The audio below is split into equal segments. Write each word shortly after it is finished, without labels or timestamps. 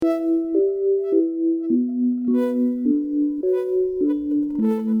Welcome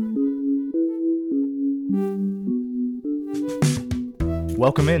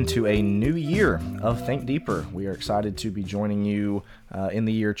into a new year of Think Deeper. We are excited to be joining you in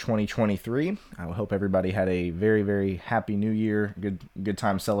the year 2023. I hope everybody had a very, very happy new year. Good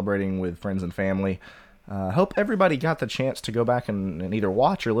time celebrating with friends and family. Hope everybody got the chance to go back and either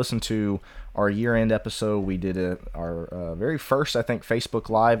watch or listen to our year-end episode. We did our very first, I think, Facebook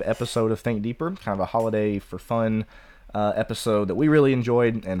Live episode of Think Deeper, kind of a holiday for fun episode that we really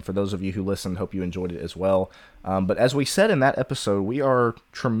enjoyed, and for those of you who listened, hope you enjoyed it as well. But as we said in that episode, we are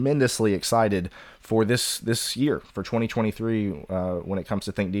tremendously excited for this year, for 2023. When it comes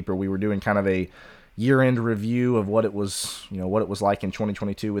to Think Deeper, we were doing kind of a year-end review of what it was like in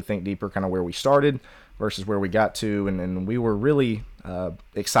 2022 with Think Deeper, kind of where we started versus where we got to, and we were really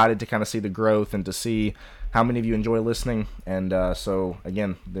excited to kind of see the growth and to see how many of you enjoy listening. And so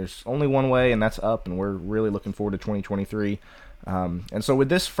again, there's only one way, and that's up, and we're really looking forward to 2023. And so with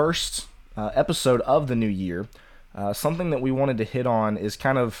this first episode of the new year, something that we wanted to hit on is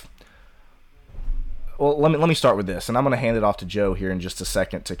kind of, well, let me start with this, and I'm going to hand it off to Joe here in just a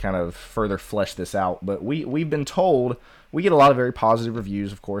second to kind of further flesh this out. But we've been told, we get a lot of very positive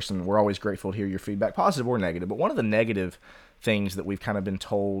reviews, of course, and we're always grateful to hear your feedback, positive or negative. But one of the negative things that we've kind of been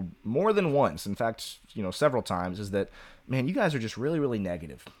told more than once, in fact, several times, is that, man, you guys are just really, really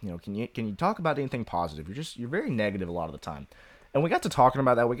negative. Can you talk about anything positive? You're very negative a lot of the time. And we got to talking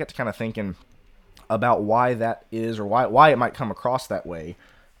about that. We got to kind of thinking about why that is, or why it might come across that way.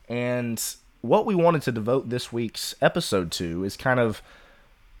 And what we wanted to devote this week's episode to is kind of,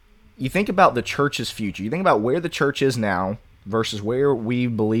 you think about the church's future. You think about where the church is now versus where we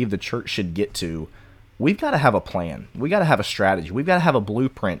believe the church should get to. We've got to have a plan. We got to have a strategy. We've got to have a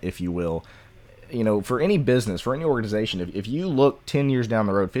blueprint, if you will. For any business, for any organization, if you look 10 years down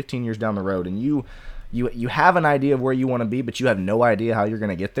the road, 15 years down the road, and you have an idea of where you want to be, but you have no idea how you're going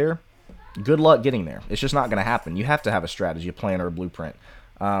to get there, good luck getting there. It's just not going to happen. You have to have a strategy, a plan, or a blueprint.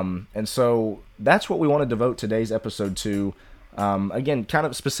 And so that's what we want to devote today's episode to. Again, kind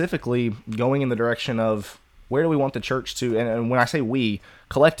of specifically going in the direction of where do we want the church to, and when I say we,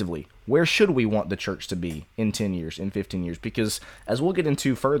 collectively, where should we want the church to be in 10 years, in 15 years? Because as we'll get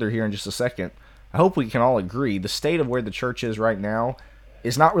into further here in just a second, I hope we can all agree the state of where the church is right now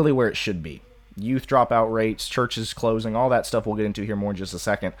is not really where it should be. Youth dropout rates, churches closing, all that stuff we'll get into here more in just a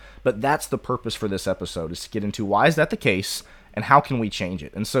second. But that's the purpose for this episode, is to get into why is that the case and how can we change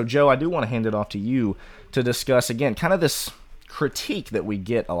it. And so, Joe, I do want to hand it off to you to discuss, again, kind of this critique that we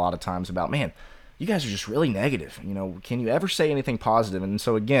get a lot of times about, man, you guys are just really negative. Can you ever say anything positive? And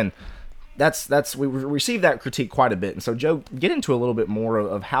so, again, we received that critique quite a bit. And so, Joe, get into a little bit more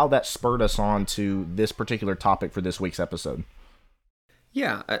of how that spurred us on to this particular topic for this week's episode.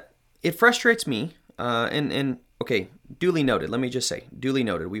 Yeah, it frustrates me. And okay, duly noted. Let me just say, duly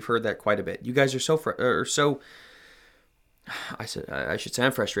noted. We've heard that quite a bit. You guys are so. I should say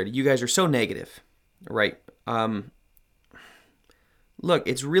I'm frustrated. You guys are so negative, right? Look,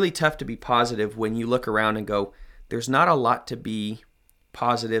 it's really tough to be positive when you look around and go, there's not a lot to be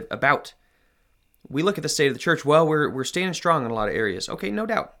positive about. We look at the state of the church. Well, we're standing strong in a lot of areas. Okay, no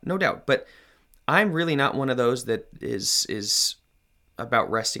doubt. But I'm really not one of those that is about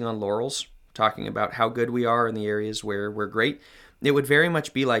resting on laurels, talking about how good we are in the areas where we're great. It would very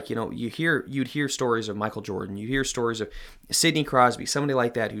much be like, you'd hear stories of Michael Jordan, you'd hear stories of Sidney Crosby, somebody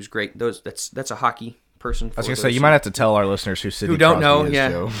like that who's great. That's a hockey person. I was gonna say, you might have to tell our listeners who Sidney Crosby is. Yeah,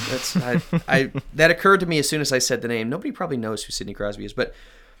 Joe. That occurred to me as soon as I said the name. Nobody probably knows who Sidney Crosby is, but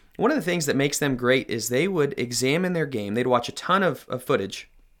one of the things that makes them great is they would examine their game. They'd watch a ton of footage.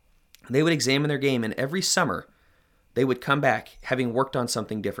 They would examine their game, and every summer they would come back having worked on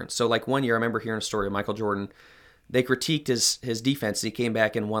something different. So like one year, I remember hearing a story of Michael Jordan. They critiqued his defense, and he came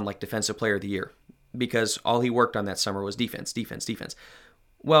back and won like Defensive Player of the Year because all he worked on that summer was defense.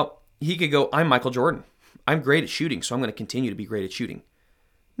 Well, he could go, I'm Michael Jordan. I'm great at shooting, so I'm going to continue to be great at shooting.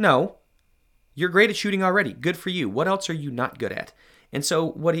 No, you're great at shooting already. Good for you. What else are you not good at? And so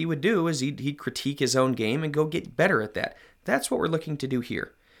what he would do is he'd critique his own game and go get better at that. That's what we're looking to do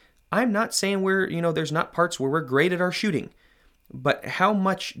here. I'm not saying there's not parts where we're great at our shooting. But how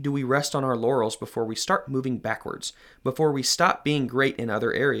much do we rest on our laurels before we start moving backwards, before we stop being great in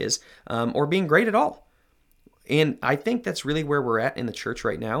other areas, or being great at all? And I think that's really where we're at in the church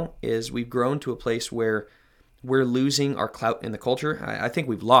right now, is we've grown to a place where we're losing our clout in the culture. I think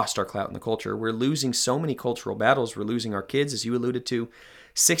we've lost our clout in the culture. We're losing so many cultural battles. We're losing our kids, as you alluded to,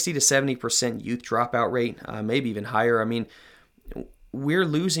 60 to 70% youth dropout rate, maybe even higher. I mean, we're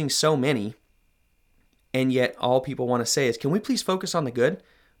losing so many. And yet all people want to say is, can we please focus on the good?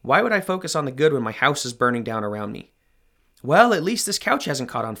 Why would I focus on the good when my house is burning down around me? Well, at least this couch hasn't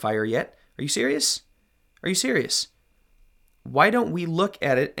caught on fire yet. Are you serious? Are you serious? Why don't we look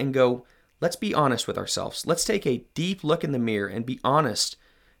at it and go, let's be honest with ourselves. Let's take a deep look in the mirror and be honest.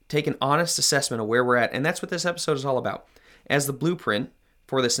 Take an honest assessment of where we're at. And that's what this episode is all about. As the blueprint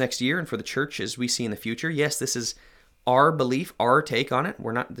for this next year and for the church as we see in the future, yes, this is our belief, our take on it.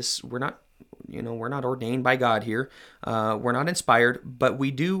 We're not ordained by God here. We're not inspired, but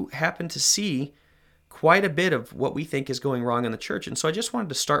we do happen to see quite a bit of what we think is going wrong in the church. And so I just wanted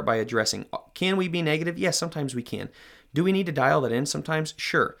to start by addressing, can we be negative? Yes, sometimes we can. Do we need to dial that in sometimes?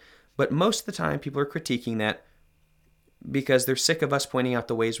 Sure. But most of the time, people are critiquing that because they're sick of us pointing out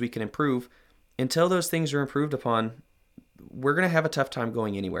the ways we can improve. Until those things are improved upon, we're going to have a tough time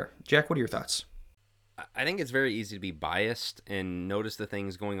going anywhere. Jack, what are your thoughts? I think it's very easy to be biased and notice the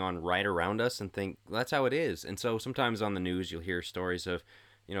things going on right around us and think, well, that's how it is. And so sometimes on the news, you'll hear stories of,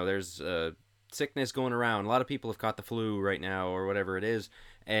 there's sickness going around. A lot of people have caught the flu right now or whatever it is.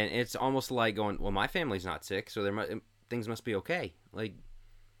 And it's almost like going, well, my family's not sick, so things must be okay. Like,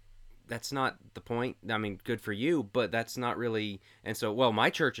 that's not the point. I mean, good for you, but that's not really. And so, well, my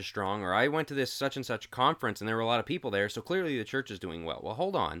church is strong, or I went to this such and such conference and there were a lot of people there, so clearly the church is doing well. Well,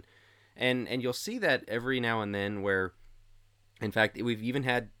 hold on. And you'll see that every now and then where, in fact, we've even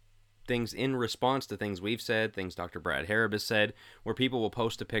had things in response to things we've said, things Dr. Brad Harab has said, where people will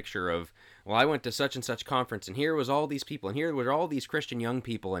post a picture of, well, I went to such and such conference, and here was all these people, and here were all these Christian young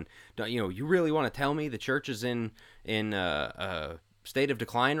people, and you really want to tell me the church is in a state of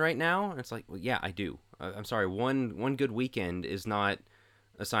decline right now? And it's like, well, yeah, I do. I'm sorry, one good weekend is not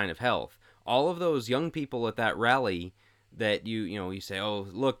a sign of health. All of those young people at that rally that you say, oh,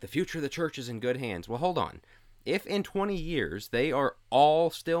 look, the future of the church is in good hands. Well, hold on. If in 20 years they are all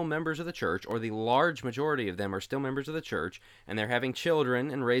still members of the church, or the large majority of them are still members of the church, and they're having children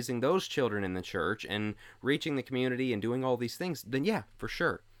and raising those children in the church and reaching the community and doing all these things, then yeah, for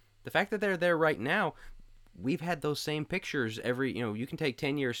sure. The fact that they're there right now, we've had those same pictures you can take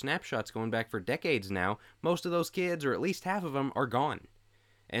 10-year snapshots going back for decades now. Most of those kids, or at least half of them, are gone.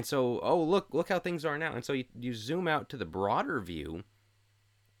 And so, oh, look how things are now. And so you zoom out to the broader view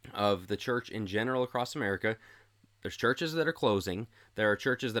of the church in general across America. There's churches that are closing. There are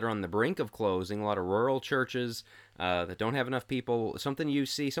churches that are on the brink of closing. A lot of rural churches that don't have enough people. Something you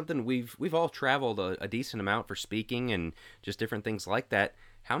see, something we've all traveled a decent amount for speaking and just different things like that.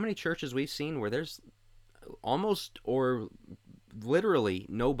 How many churches we've seen where there's almost or literally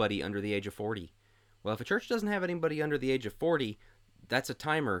nobody under the age of 40? Well, if a church doesn't have anybody under the age of 40, that's a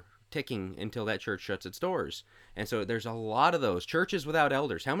timer ticking until that church shuts its doors. And so there's a lot of those churches without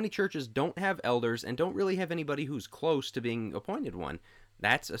elders. How many churches don't have elders and don't really have anybody who's close to being appointed one?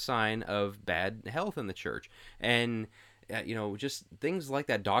 That's a sign of bad health in the church. And just things like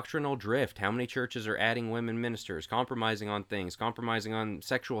that, doctrinal drift. How many churches are adding women ministers, compromising on things, compromising on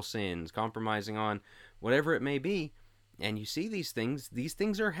sexual sins, compromising on whatever it may be? And you see these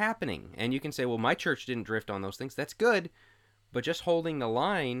things are happening. And you can say, well, my church didn't drift on those things. That's good. But just holding the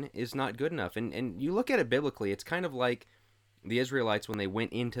line is not good enough. And you look at it biblically, it's kind of like the Israelites when they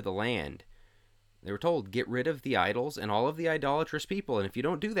went into the land. They were told, get rid of the idols and all of the idolatrous people. And if you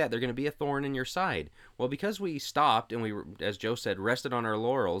don't do that, they're going to be a thorn in your side. Well, because we stopped and we, as Joe said, rested on our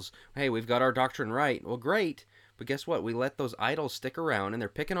laurels, hey, we've got our doctrine right. Well, great. But guess what? We let those idols stick around, and they're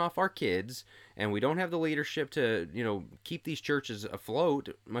picking off our kids, and we don't have the leadership to, keep these churches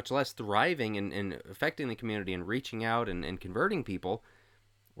afloat, much less thriving and affecting the community and reaching out and converting people.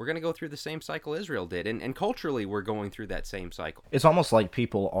 We're going to go through the same cycle Israel did, and culturally we're going through that same cycle. It's almost like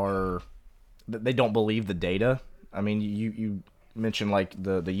people they don't believe the data. I mean, you mentioned like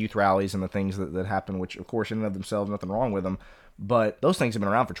the youth rallies and the things that happen, which of course in and of themselves, nothing wrong with them, but those things have been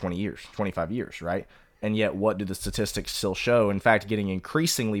around for 20 years, 25 years, right? And yet, what do the statistics still show? In fact, getting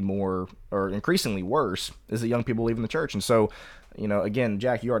increasingly worse is that young people leaving the church. And so, again,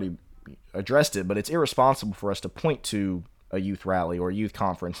 Jack, you already addressed it, but it's irresponsible for us to point to a youth rally or a youth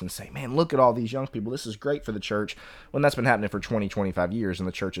conference and say, man, look at all these young people. This is great for the church, when that's been happening for 20, 25 years and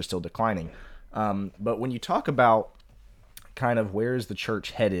the church is still declining. But when you talk about kind of where is the church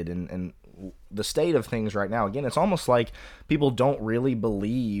headed and the state of things right now, again, it's almost like people don't really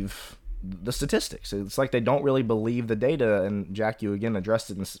believe the statistics. It's like they don't really believe the data. And Jack, you again addressed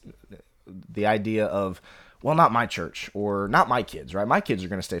it in the idea of, well, not my church or not my kids, right? My kids are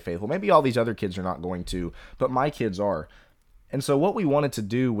going to stay faithful. Maybe all these other kids are not going to, but my kids are. And so what we wanted to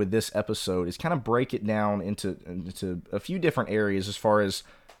do with this episode is kind of break it down into a few different areas as far as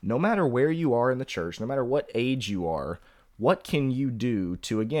no matter where you are in the church, no matter what age you are, what can you do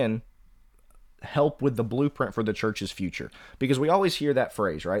to, again, help with the blueprint for the church's future? Because we always hear that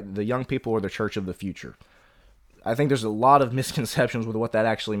phrase, right? The young people are the church of the future. I think there's a lot of misconceptions with what that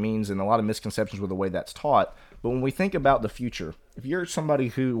actually means and a lot of misconceptions with the way that's taught. But when we think about the future, if you're somebody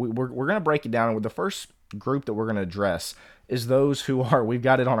who, we're going to break it down with the first group that we're going to address is those who are, we've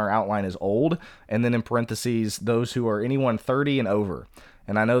got it on our outline as old, and then in parentheses, those who are anyone 30 and over.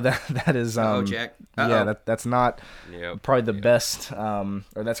 And I know that is, Jack. yeah, that's not probably the best, or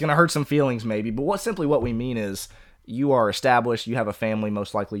that's going to hurt some feelings maybe. But what we mean is you are established, you have a family,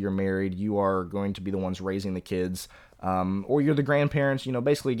 most likely you're married, you are going to be the ones raising the kids, or you're the grandparents.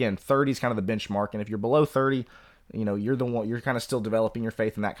 Basically, again, 30 is kind of the benchmark. And if you're below 30, you're the one, you're kind of still developing your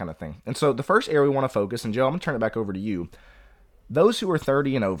faith and that kind of thing. And so the first area we want to focus, and Joe, I'm going to turn it back over to you. Those who are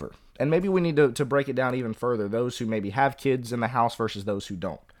 30 and over, and maybe we need to break it down even further, those who maybe have kids in the house versus those who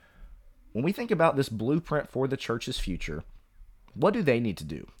don't. When we think about this blueprint for the church's future, what do they need to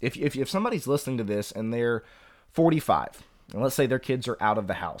do? If somebody's listening to this and they're 45, and let's say their kids are out of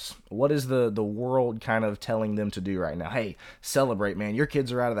the house, what is the world kind of telling them to do right now? Hey, celebrate, man. Your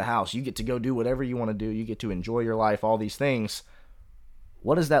kids are out of the house. You get to go do whatever you want to do. You get to enjoy your life, all these things.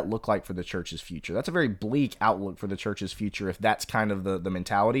 What does that look like for the church's future? That's a very bleak outlook for the church's future if that's kind of the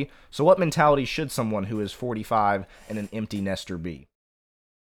mentality. So what mentality should someone who is 45 and an empty nester be?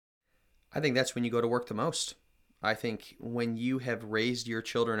 I think that's when you go to work the most. I think when you have raised your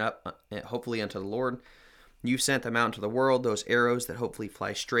children up, hopefully unto the Lord, you've sent them out into the world, those arrows that hopefully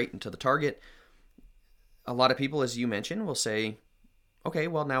fly straight into the target. A lot of people, as you mentioned, will say, okay,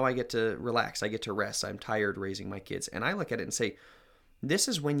 well, now I get to relax. I get to rest. I'm tired raising my kids. And I look at it and say, this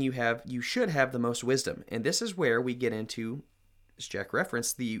is when you should have the most wisdom. And this is where we get into, as Jack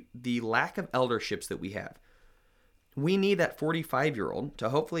referenced, the lack of elderships that we have. We need that 45-year-old to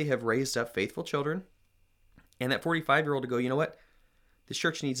hopefully have raised up faithful children, and that 45-year-old to go, you know what? This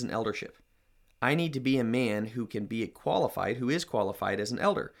church needs an eldership. I need to be a man who can be qualified, who is qualified as an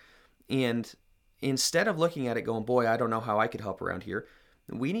elder. And instead of looking at it going, boy, I don't know how I could help around here,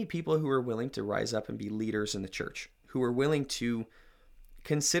 we need people who are willing to rise up and be leaders in the church, who are willing to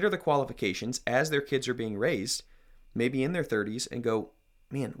consider the qualifications as their kids are being raised, maybe in their 30s, and go,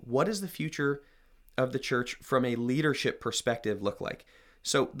 man, what does the future of the church from a leadership perspective look like?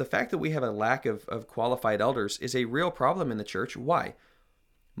 So the fact that we have a lack of qualified elders is a real problem in the church. Why?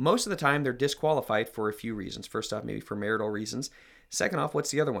 Most of the time, they're disqualified for a few reasons. First off, maybe for marital reasons. Second off, what's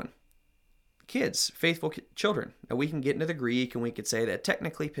the other one? Kids, faithful children. Now, we can get into the Greek and we could say that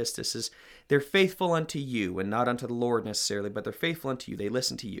technically pistis is they're faithful unto you and not unto the Lord necessarily, but they're faithful unto you. They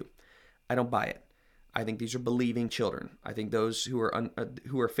listen to you. I don't buy it. I think these are believing children. I think those who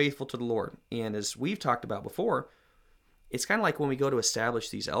are faithful to the Lord. And as we've talked about before, it's kind of like when we go to establish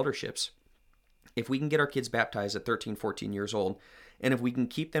these elderships. If we can get our kids baptized at 13, 14 years old, and if we can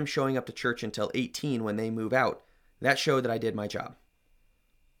keep them showing up to church until 18 when they move out, that showed that I did my job.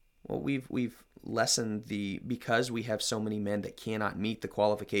 Well, we've lessened because we have so many men that cannot meet the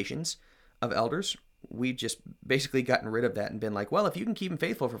qualifications of elders, we've just basically gotten rid of that and been like, well, if you can keep him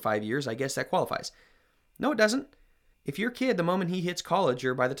faithful for 5 years, I guess that qualifies. No, it doesn't. If your kid, the moment he hits college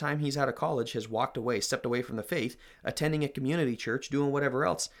or by the time he's out of college, has walked away, stepped away from the faith, attending a community church, doing whatever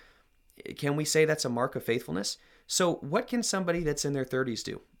else, can we say that's a mark of faithfulness? So what can somebody that's in their 30s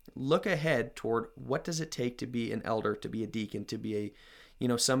do? Look ahead toward what does it take to be an elder, to be a deacon, to be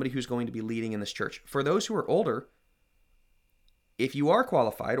a, somebody who's going to be leading in this church. For those who are older, if you are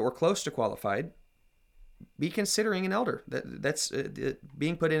qualified or close to qualified, be considering an elder. That's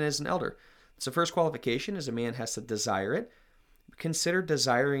being put in as an elder. So first qualification is a man has to desire it. Consider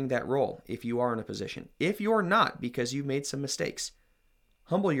desiring that role if you are in a position. If you're not, because you've made some mistakes,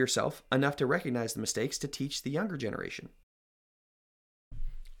 humble yourself enough to recognize the mistakes to teach the younger generation.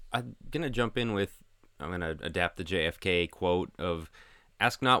 I'm going to jump in with, I'm going to adapt the JFK quote of,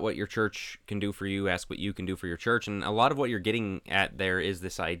 ask not what your church can do for you, ask what you can do for your church. And a lot of what you're getting at there is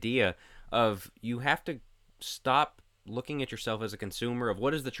this idea of you have to stop looking at yourself as a consumer of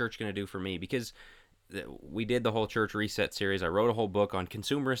what is the church going to do for me? Because we did the whole Church Reset series. I wrote a whole book on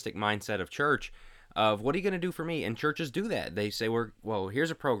consumeristic mindset of church, of what are you going to do for me? And churches do that. They say, well,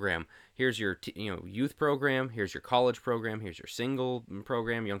 here's a program. Here's your youth program. Here's your college program. Here's your single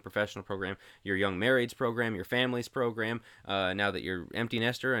program, young professional program, your young marrieds program, your families program. Now that you're empty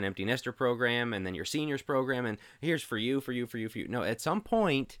nester, an empty nester program, and then your seniors program. And here's for you. No, at some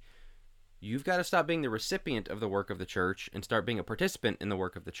point, you've got to stop being the recipient of the work of the church and start being a participant in the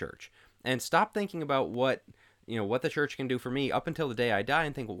work of the church. And stop thinking about what the church can do for me up until the day I die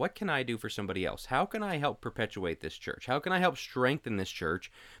and think, well, what can I do for somebody else? How can I help perpetuate this church? How can I help strengthen this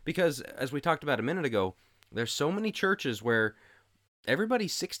church? Because as we talked about a minute ago, there's so many churches where everybody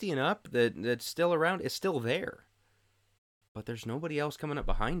 60 and up that's still around is still there, but there's nobody else coming up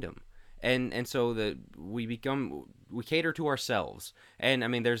behind them. And so we cater to ourselves. And I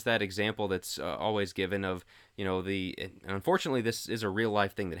mean, there's that example that's always given of, and unfortunately this is a real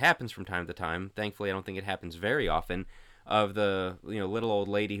life thing that happens from time to time. Thankfully, I don't think it happens very often, of the, little old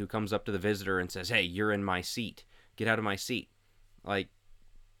lady who comes up to the visitor and says, "Hey, you're in my seat. Get out of my seat." Like,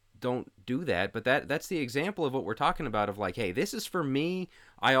 don't do that. But that's the example of what we're talking about, of like, hey, this is for me.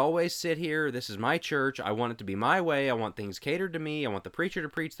 I always sit here. This is my church. I want it to be my way. I want things catered to me. I want the preacher to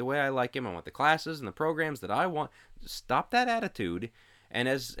preach the way I like him. I want the classes and the programs that I want. Stop that attitude. And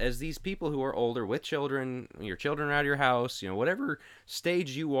as these people who are older with children, your children are out of your house, whatever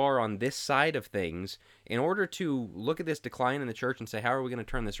stage you are on this side of things, in order to look at this decline in the church and say, how are we going to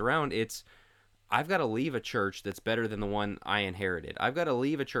turn this around? I've got to leave a church that's better than the one I inherited. I've got to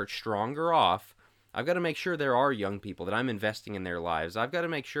leave a church stronger off. I've got to make sure there are young people, that I'm investing in their lives. I've got to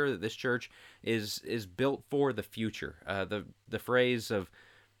make sure that this church is built for the future. The phrase of,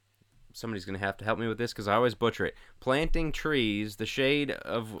 somebody's going to have to help me with this because I always butcher it, planting trees, the shade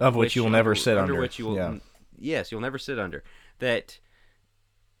of which you will never sit under. Which you will, yes, you'll never sit under. That,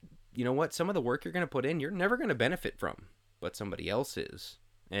 you know what, some of the work you're going to put in, you're never going to benefit from, but somebody else is.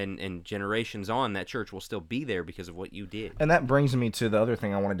 And generations on, that church will still be there because of what you did. And that brings me to the other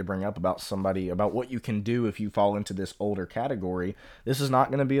thing I wanted to bring up about what you can do if you fall into this older category. This is not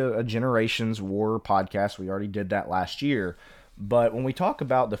going to be a Generations War podcast. We already did that last year. But when we talk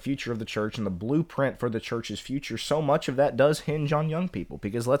about the future of the church and the blueprint for the church's future, so much of that does hinge on young people.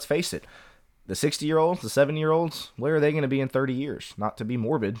 Because let's face it, the 60-year-olds, the 70-year-olds, where are they going to be in 30 years? Not to be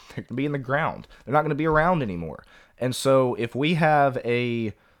morbid, they're going to be in the ground. They're not going to be around anymore. And so if we have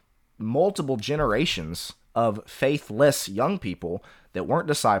multiple generations of faithless young people that weren't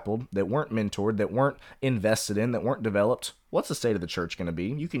discipled, that weren't mentored, that weren't invested in, that weren't developed, what's the state of the church going to be?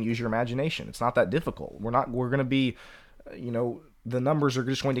 You can use your imagination. It's not that difficult. We're going to be, the numbers are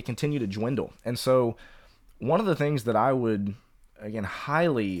just going to continue to dwindle. And so one of the things that I would, again,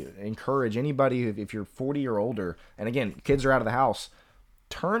 highly encourage anybody, if you're 40 or older, and again, kids are out of the house,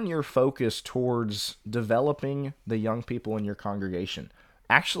 turn your focus towards developing the young people in your congregation.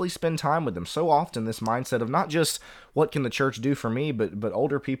 Actually spend time with them. So often this mindset of not just what can the church do for me, but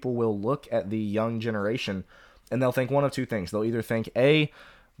older people will look at the young generation and they'll think one of two things. They'll either think, A,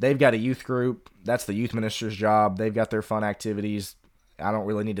 they've got a youth group, that's the youth minister's job, they've got their fun activities, I don't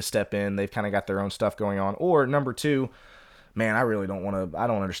really need to step in, they've kind of got their own stuff going on. Or number two, man, I really don't want to, I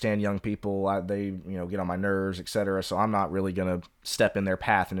don't understand young people, they get on my nerves, etc. So I'm not really going to step in their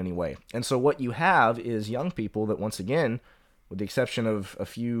path in any way. And so what you have is young people that, once again, with the exception of a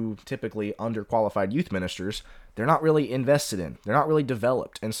few typically underqualified youth ministers, they're not really invested in, they're not really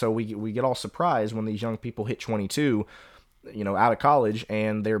developed. And so we get all surprised when these young people hit 22, out of college,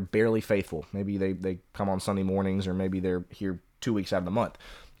 and they're barely faithful. Maybe they come on Sunday mornings, or maybe they're here 2 weeks out of the month.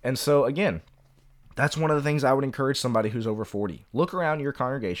 And so again, that's one of the things I would encourage somebody who's over 40. Look around your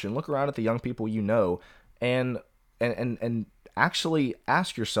congregation, look around at the young people you know, and actually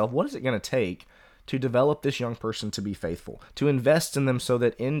ask yourself, what is it going to take to develop this young person to be faithful, to invest in them so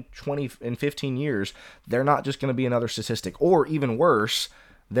that in 15 years, they're not just going to be another statistic, or even worse,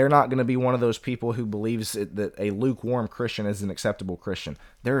 they're not going to be one of those people who believes that a lukewarm Christian is an acceptable Christian.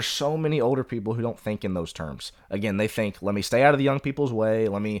 There are so many older people who don't think in those terms. Again, they think, let me stay out of the young people's way,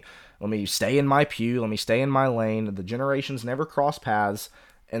 let me stay in my pew, let me stay in my lane. The generations never cross paths.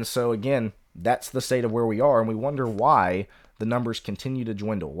 And so again, that's the state of where we are, and we wonder why the numbers continue to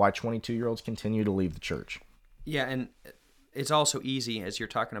dwindle, why 22-year-olds continue to leave the church. Yeah, and it's also easy, as you're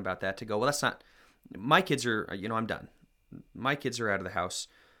talking about that, to go, well, that's not, my kids are, I'm done. My kids are out of the house.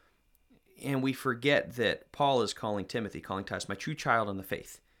 And we forget that Paul is calling Titus, my true child in the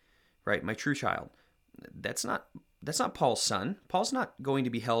faith, right? My true child. That's not Paul's son. Paul's not going to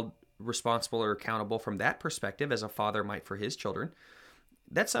be held responsible or accountable from that perspective as a father might for his children.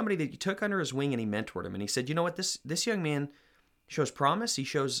 That's somebody that you took under his wing and he mentored him. And he said, you know what, this young man shows promise. He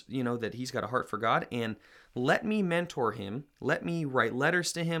shows, that he's got a heart for God, and let me mentor him. Let me write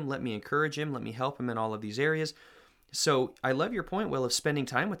letters to him. Let me encourage him. Let me help him in all of these areas. So I love your point, Will, of spending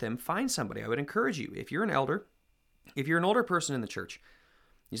time with him. Find somebody. I would encourage you. If you're an older person in the church,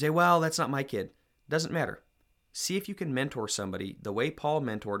 you say, well, that's not my kid. Doesn't matter. See if you can mentor somebody the way Paul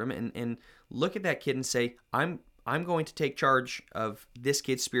mentored him, and look at that kid and say, I'm going to take charge of this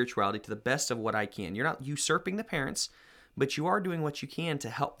kid's spirituality to the best of what I can. You're not usurping the parents, but you are doing what you can to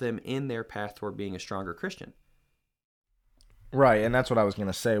help them in their path toward being a stronger Christian. Right, and that's what I was going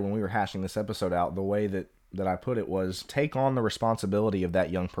to say when we were hashing this episode out, the way that that I put it was take on the responsibility of that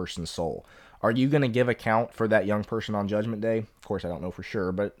young person's soul. Are you going to give account for that young person on Judgment Day? Of course, I don't know for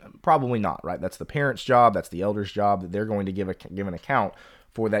sure, but probably not, right? That's the parent's job. That's the elder's job, that they're going to give an account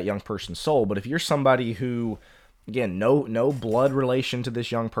for that young person's soul. But if you're somebody who, again, no blood relation to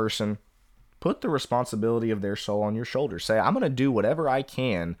this young person, put the responsibility of their soul on your shoulders. Say, I'm going to do whatever I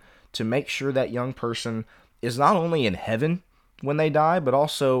can to make sure that young person is not only in heaven when they die, but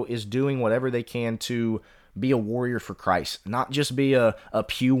also is doing whatever they can to be a warrior for Christ, not just be a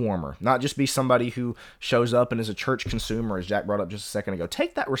pew warmer, not just be somebody who shows up and is a church consumer, as Jack brought up just a second ago.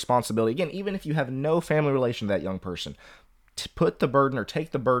 Take that responsibility. Again, even if you have no family relation to that young person, to put the burden or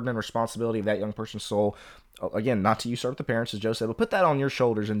take the burden and responsibility of that young person's soul, again, not to usurp the parents, as Joe said, but put that on your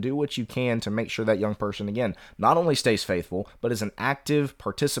shoulders and do what you can to make sure that young person, again, not only stays faithful, but is an active,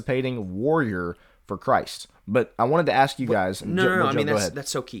 participating warrior for Christ. But I wanted to ask you guys. No. I mean, that's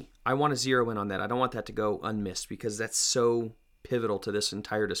so key. I want to zero in on that. I don't want that to go unmissed because that's so pivotal to this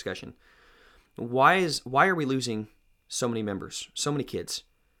entire discussion. Why are we losing so many members, so many kids?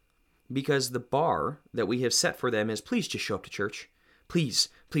 Because the bar that we have set for them is, please just show up to church. Please.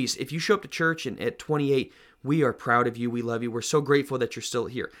 If you show up to church and at 28, we are proud of you. We love you. We're so grateful that you're still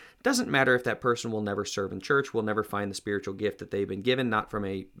here. It doesn't matter if that person will never serve in church, will never find the spiritual gift that they've been given, not from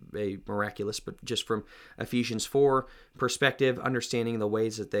a miraculous, but just from Ephesians 4 perspective, understanding the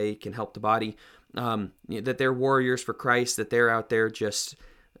ways that they can help the body, that they're warriors for Christ, that they're out there just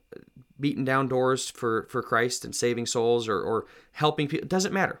beating down doors for Christ and saving souls or helping people. It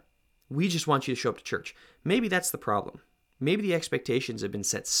doesn't matter. We just want you to show up to church. Maybe that's the problem. Maybe the expectations have been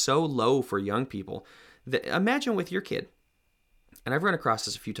set so low for young people that, imagine with your kid, and I've run across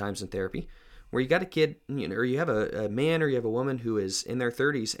this a few times in therapy, where you got a kid, or you have a man or you have a woman who is in their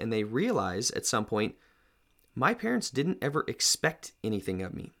 30s, and they realize at some point, my parents didn't ever expect anything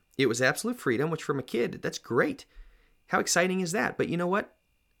of me. It was absolute freedom, which from a kid, that's great. How exciting is that? But you know what?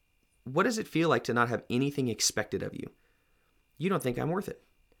 What does it feel like to not have anything expected of you? You don't think I'm worth it.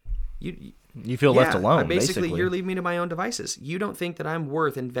 You feel left alone, basically. You're leaving me to my own devices. You don't think that I'm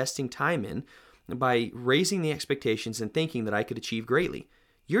worth investing time in by raising the expectations and thinking that I could achieve greatly.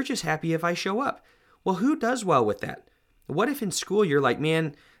 You're just happy if I show up. Well, who does well with that? What if in school you're like,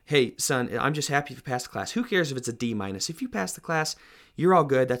 man, hey, son, I'm just happy if you pass the class. Who cares if it's a D-? If you pass the class, you're all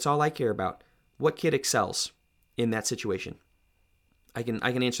good. That's all I care about. What kid excels in that situation? I can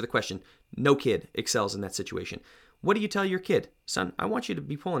answer the question. No kid excels in that situation. What do you tell your kid? Son, I want you to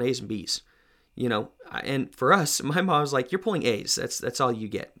be pulling A's and B's. And for us, my mom's like, you're pulling A's. That's all you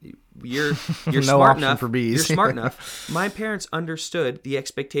get. You're no smart enough for B's. You're smart enough. My parents understood the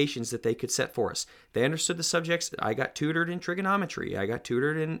expectations that they could set for us. They understood the subjects. I got tutored in trigonometry. I got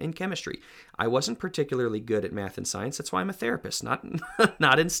tutored in chemistry. I wasn't particularly good at math and science. That's why I'm a therapist, not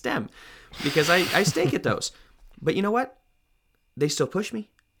in STEM, because I stake at those. But you know what? They still push me,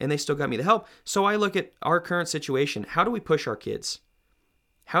 and they still got me the help. So I look at our current situation. How do we push our kids?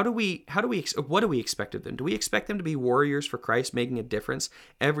 What do we expect of them? Do we expect them to be warriors for Christ, making a difference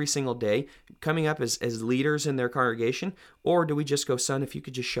every single day, coming up as leaders in their congregation? Or do we just go, son, if you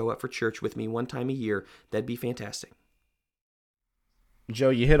could just show up for church with me one time a year, that'd be fantastic. Joe,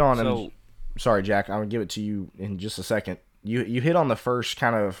 you hit on, sorry, Jack, I'm going to give it to you in just a second. You hit on the first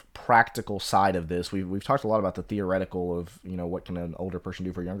kind of practical side of this. We've talked a lot about the theoretical of, what can an older person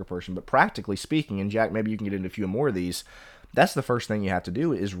do for a younger person, but practically speaking, and Jack, maybe you can get into a few more of these, that's the first thing you have to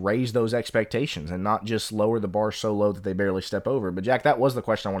do is raise those expectations and not just lower the bar so low that they barely step over. But Jack, that was the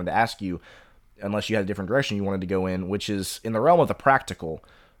question I wanted to ask you, unless you had a different direction you wanted to go in, which is in the realm of the practical,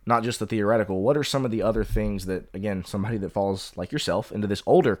 not just the theoretical. What are some of the other things that, again, somebody that falls like yourself into this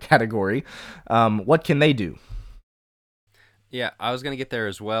older category, what can they do? Yeah, I was going to get there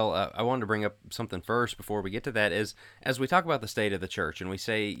as well. I wanted to bring up something first before we get to that is, as we talk about the state of the church and we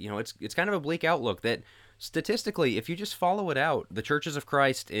say, it's kind of a bleak outlook that statistically, if you just follow it out, the churches of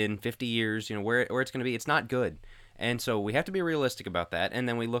Christ in 50 years, where it's going to be, it's not good. And so we have to be realistic about that. And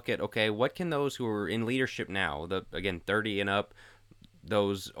then we look at, okay, what can those who are in leadership now, 30 and up,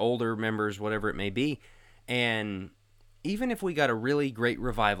 those older members, whatever it may be, and even if we got a really great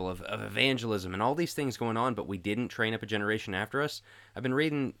revival of evangelism and all these things going on, but we didn't train up a generation after us, I've been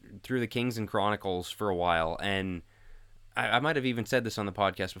reading through the Kings and Chronicles for a while, and I might have even said this on the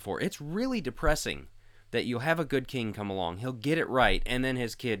podcast before. It's really depressing that you'll have a good king come along, he'll get it right, and then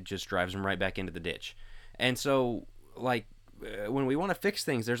his kid just drives him right back into the ditch. And so, when we want to fix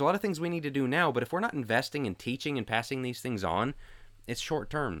things, there's a lot of things we need to do now, but if we're not investing in teaching and passing these things on, it's short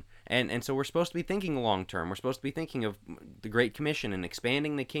term. And so we're supposed to be thinking long term. We're supposed to be thinking of the Great Commission and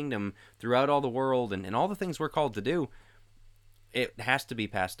expanding the kingdom throughout all the world and all the things we're called to do. It has to be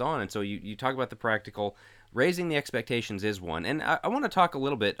passed on. And so you talk about the practical. raising the expectations is one. And I want to talk a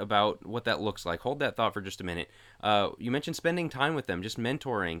little bit about what that looks like. Hold that thought for just a minute. You mentioned spending time with them, just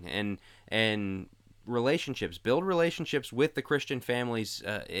mentoring and relationships. Build relationships with the Christian families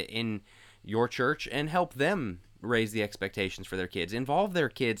in your church and help them raise the expectations for their kids. Involve their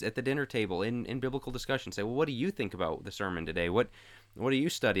kids at the dinner table in biblical discussion. Say, well, what do you think about the sermon today? What are you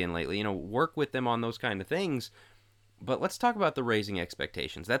studying lately? You know, work with them on those kind of things. But let's talk about the raising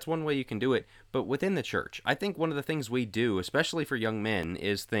expectations. That's one way you can do it. But within the church, I think one of the things we do, especially for young men,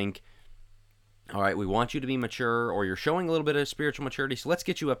 is think, all right, we want you to be mature, or you're showing a little bit of spiritual maturity, so let's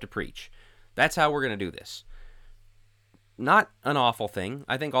get you up to preach. That's how we're going to do this. Not an awful thing.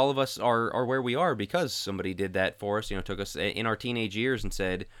 I think all of us are where we are because somebody did that for us, took us in our teenage years and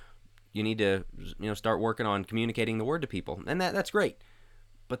said, you need to, start working on communicating the word to people. And that's great.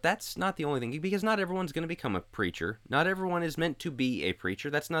 But that's not the only thing, because not everyone's going to become a preacher. Not everyone is meant to be a preacher.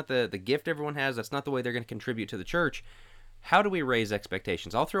 That's not the gift everyone has. That's not the way they're going to contribute to the church. How do we raise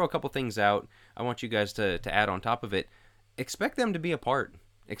expectations? I'll throw a couple things out. I want you guys to add on top of it. Expect them to be a part.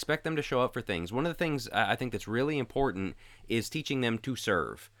 Expect them to show up for things. One of the things I think that's really important is teaching them to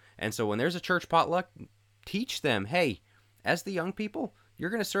serve. And so when there's a church potluck, teach them, hey, as the young people, you're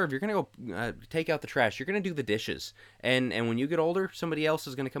going to serve. You're going to go take out the trash. You're going to do the dishes. And when you get older, somebody else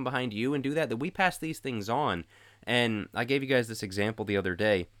is going to come behind you and do that. That we pass these things on. And I gave you guys this example the other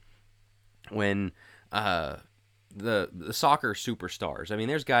day when the soccer superstars. I mean,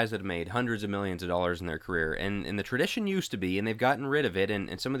 there's guys that have made hundreds of millions of dollars in their career. And the tradition used to be, and they've gotten rid of it,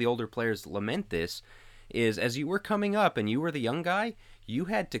 and some of the older players lament this, is as you were coming up and you were the young guy, you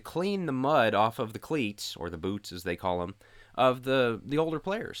had to clean the mud off of the cleats, or the boots as they call them, of the older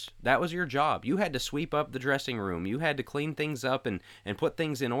players. That was your job. You had to sweep up the dressing room. You had to clean things up and put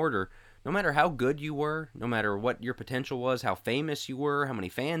things in order. No matter how good you were, no matter what your potential was, how famous you were, how many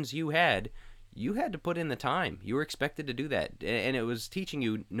fans you had to put in the time. You were expected to do that. And it was teaching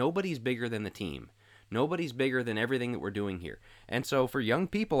you nobody's bigger than the team. Nobody's bigger than everything that we're doing here. And so for young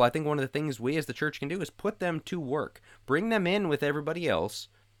people, I think one of the things we as the church can do is put them to work. Bring them in with everybody else.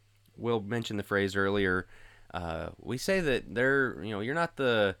 Will mentioned the phrase earlier. We say that you're not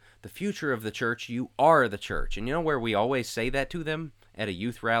the future of the church, you are the church. And you know where we always say that to them? At a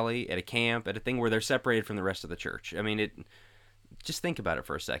youth rally, at a camp, at a thing where they're separated from the rest of the church. I mean, just think about it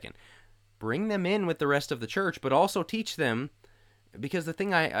for a second. Bring them in with the rest of the church, but also teach them, because the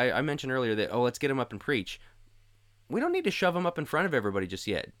thing I mentioned earlier that, let's get them up and preach. We don't need to shove them up in front of everybody just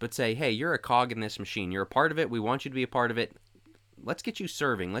yet, but say, hey, you're a cog in this machine. You're a part of it. We want you to be a part of it. Let's get you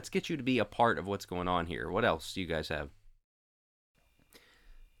serving. Let's get you to be a part of what's going on here. What else do you guys have?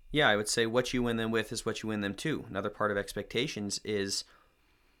 Yeah, I would say what you win them with is what you win them to. Another part of expectations is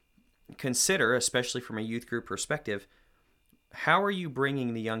consider, especially from a youth group perspective, how are you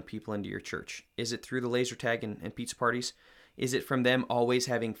bringing the young people into your church? Is it through the laser tag and pizza parties? Is it from them always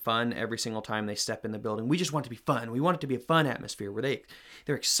having fun every single time they step in the building? We just want it to be fun. We want it to be a fun atmosphere where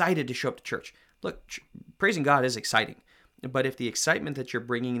they're excited to show up to church. Look, praising God is exciting. But if the excitement that you're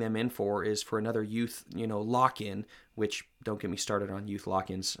bringing them in for is for another youth, lock-in, which don't get me started on youth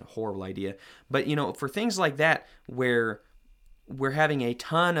lock-ins, a horrible idea. But, for things like that where we're having a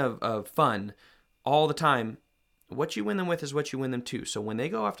ton of fun all the time, what you win them with is what you win them to. So when they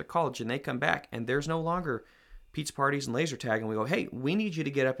go off to college and they come back and there's no longer pizza parties and laser tag and we go, hey, we need you to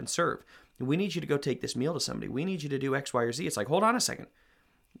get up and serve. We need you to go take this meal to somebody. We need you to do X, Y, or Z. It's like, hold on a second.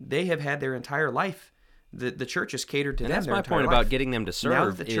 They have had their entire life. The church is catered to them. That's my point about getting them to serve. Now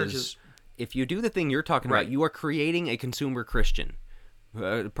that the church is, if you do the thing you're talking about, you are creating a consumer Christian.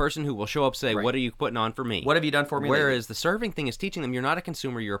 A person who will show up and say, what are you putting on for me? What have you done for me? Whereas the serving thing is teaching them you're not a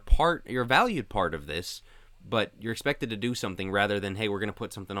consumer, you're a valued part of this, but you're expected to do something rather than, hey, we're going to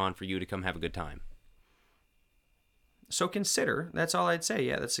put something on for you to come have a good time. So consider, that's all I'd say.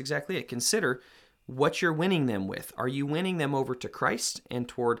 Yeah, that's exactly it. Consider what you're winning them with. Are you winning them over to Christ and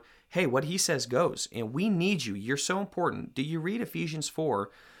toward, hey, what he says goes, and we need you. You're so important. Do you read Ephesians 4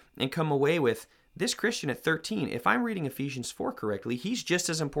 and come away with, this Christian at 13, if I'm reading Ephesians 4 correctly, he's just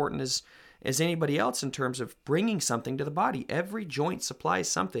as important as anybody else in terms of bringing something to the body. Every joint supplies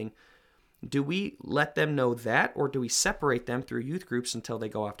something. Do we let them know that, or do we separate them through youth groups until they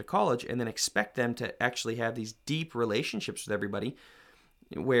go off to college and then expect them to actually have these deep relationships with everybody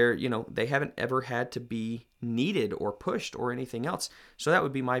where, they haven't ever had to be needed or pushed or anything else? So that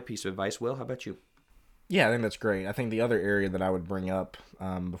would be my piece of advice. Will, how about you? Yeah, I think that's great. I think the other area that I would bring up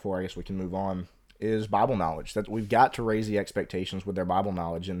before I guess we can move on is Bible knowledge. That we've got to raise the expectations with their Bible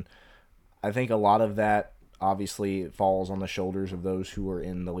knowledge, and I think a lot of that obviously falls on the shoulders of those who are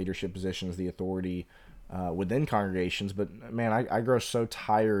in the leadership positions, the authority within congregations. But man, I grow so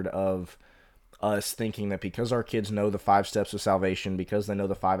tired of us thinking that because our kids know the 5 steps of salvation, because they know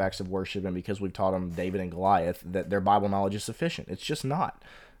the 5 acts of worship, and because we've taught them David and Goliath, that their Bible knowledge is sufficient. It's just not.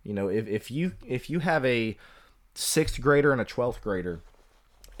 You know, if you have a 6th grader and a 12th grader,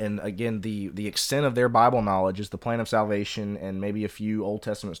 and again, the extent of their Bible knowledge is the plan of salvation and maybe a few Old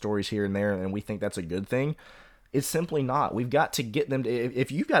Testament stories here and there, and we think that's a good thing, it's simply not. We've got to get them to,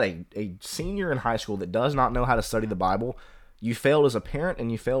 if you've got a senior in high school that does not know how to study the Bible, you failed as a parent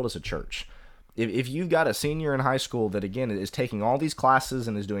and you failed as a church. If you've got a senior in high school that, again, is taking all these classes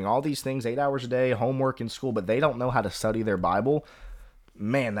and is doing all these things 8 hours a day, homework in school, but they don't know how to study their Bible,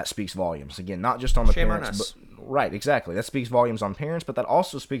 man, that speaks volumes. Again, not just on the parents, but right, exactly. That speaks volumes on parents, but that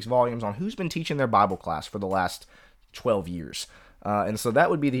also speaks volumes on who's been teaching their Bible class for the last 12 years. And so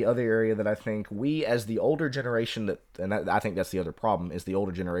that would be the other area that I think we, as the older generation, I think that's the other problem, is the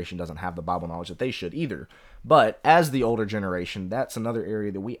older generation doesn't have the Bible knowledge that they should either. But as the older generation, that's another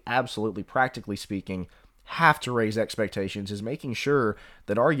area that we absolutely, practically speaking, have to raise expectations, is making sure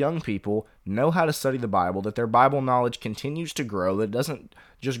that our young people know how to study the Bible, that their Bible knowledge continues to grow, that it doesn't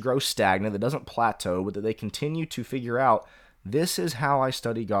just grow stagnant, that it doesn't plateau, but that they continue to figure out, this is how I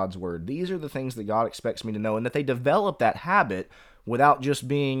study God's Word. These are the things that God expects me to know, and that they develop that habit without just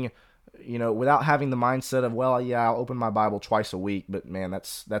being, without having the mindset of, well, yeah, I'll open my Bible twice a week, but man,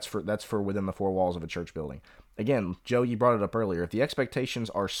 that's for within the 4 walls of a church building. Again, Joe, you brought it up earlier. If the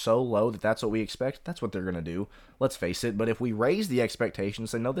expectations are so low that that's what we expect, that's what they're going to do. Let's face it. But if we raise the expectations,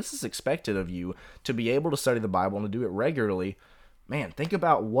 say, no, this is expected of you to be able to study the Bible and to do it regularly, man, think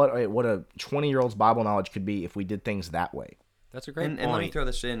about what a 20-year-old's Bible knowledge could be if we did things that way. That's a great point. And let me throw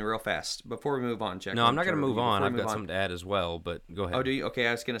this in real fast before we move on, Jack. No, I'm not going to move on. I've got something to add as well, but go ahead. Oh, do you? Okay,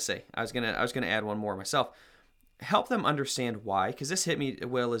 I was going to add one more myself. Help them understand why, because this hit me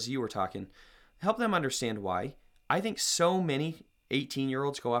well as you were talking. Help them understand why. I think so many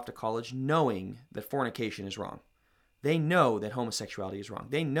 18-year-olds go off to college knowing that fornication is wrong. They know that homosexuality is wrong.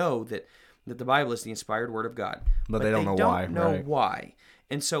 They know that the Bible is the inspired word of God. But they don't know why. Right. Why.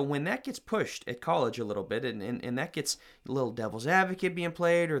 And so when that gets pushed at college a little bit, and that gets a little devil's advocate being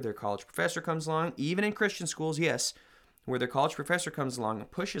played, or their college professor comes along, even in Christian schools, yes, where their college professor comes along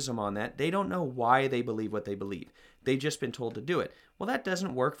and pushes them on that, they don't know why they believe what they believe. They've just been told to do it. Well, that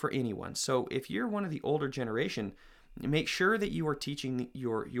doesn't work for anyone. So if you're one of the older generation, make sure that you are teaching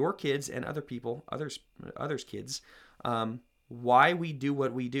your kids and others' kids, why we do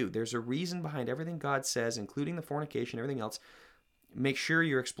what we do. There's a reason behind everything God says, including the fornication, everything else. Make sure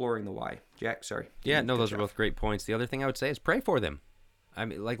you're exploring the why. Jack, sorry. Yeah, no, those are both great points. The other thing I would say is pray for them. I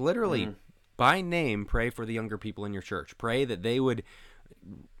mean, like literally, by name, pray for the younger people in your church. Pray that they would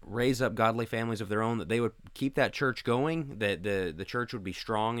raise up godly families of their own, that they would keep that church going, that the church would be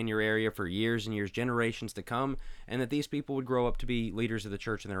strong in your area for years and years, generations to come, and that these people would grow up to be leaders of the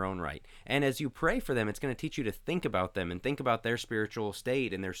church in their own right. And as you pray for them, it's going to teach you to think about them and think about their spiritual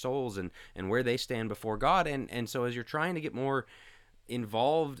state and their souls and where they stand before God. And so as you're trying to get more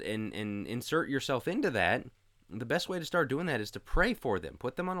involved and insert yourself into that, the best way to start doing that is to pray for them.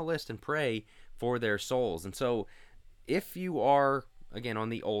 Put them on a list and pray for their souls. And so if you are, again, on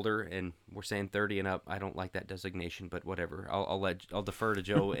the older, and we're saying 30 and up, I don't like that designation, but whatever. I'll defer to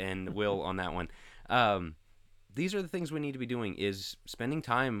Joe and Will on that one. These are the things we need to be doing, is spending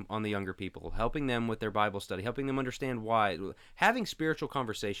time on the younger people, helping them with their Bible study, helping them understand why, having spiritual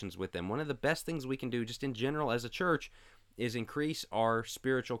conversations with them. One of the best things we can do just in general as a church is increase our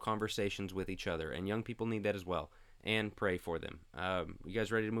spiritual conversations with each other, and young people need that as well, and pray for them. You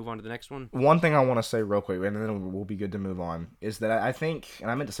guys ready to move on to the next one? One thing I want to say real quick, and then we'll be good to move on, is that I think, and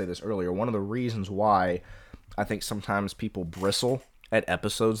I meant to say this earlier, one of the reasons why I think sometimes people bristle at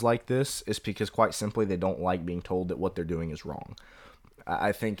episodes like this is because, quite simply, they don't like being told that what they're doing is wrong.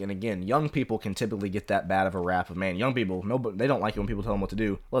 I think, and again, young people can typically get that bad of a rap of, man, young people, they don't like it when people tell them what to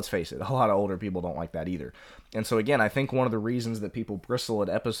do. Let's face it, a lot of older people don't like that either. And so again, I think one of the reasons that people bristle at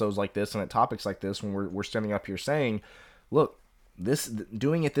episodes like this and at topics like this, when we're standing up here saying, look,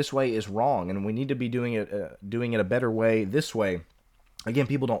 doing it this way is wrong, and we need to be doing it a better way this way. Again,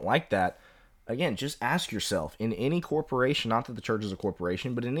 people don't like that. Again, just ask yourself, in any corporation, not that the church is a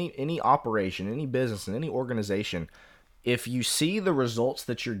corporation, but in any operation, any business, in any organization, if you see the results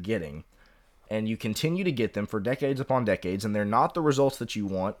that you're getting and you continue to get them for decades upon decades and they're not the results that you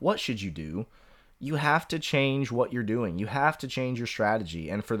want, what should you do? You have to change what you're doing. You have to change your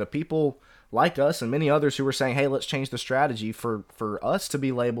strategy. And for the people like us and many others who are saying, hey, let's change the strategy, for us to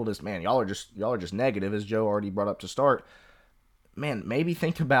be labeled as, man, y'all are just negative, as Joe already brought up to start, man, maybe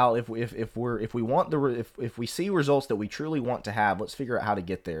think about if we see results that we truly want to have, let's figure out how to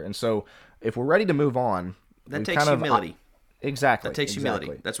get there. And so if we're ready to move on, that takes humility. Exactly. That takes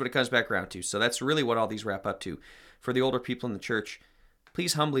humility. That's what it comes back around to. So that's really what all these wrap up to. For the older people in the church,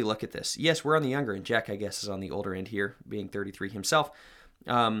 please humbly look at this. Yes, we're on the younger end. Jack, I guess, is on the older end here, being 33 himself.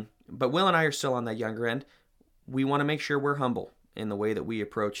 But Will and I are still on that younger end. We want to make sure we're humble in the way that we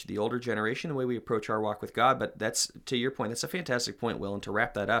approach the older generation, the way we approach our walk with God. But that's, to your point, that's a fantastic point, Will. And to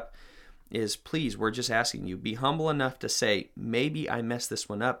wrap that up is, please, we're just asking you, be humble enough to say, maybe I messed this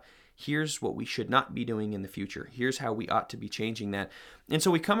one up. Here's what we should not be doing in the future. Here's how we ought to be changing that. And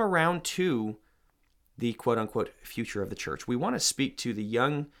so we come around to the quote-unquote future of the church. We want to speak to the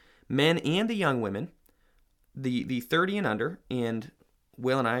young men and the young women, the 30 and under, and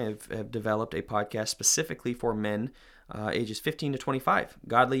Will and I have developed a podcast specifically for men ages 15 to 25,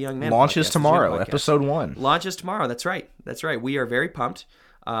 Godly Young Men. Launches podcast, tomorrow, episode 1. Launches tomorrow, that's right. We are very pumped.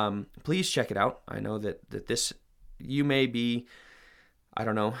 Please check it out. I know that this, you may be, I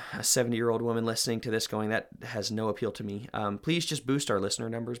don't know, a 70-year-old woman listening to this going, that has no appeal to me. Please just boost our listener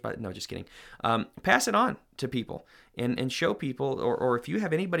numbers. But no, just kidding. Pass it on to people and show people, or if you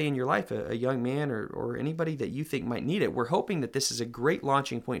have anybody in your life, a young man or anybody that you think might need it, we're hoping that this is a great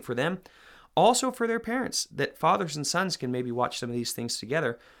launching point for them. Also for their parents, that fathers and sons can maybe watch some of these things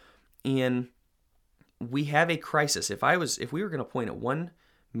together. And we have a crisis. If we were going to point at one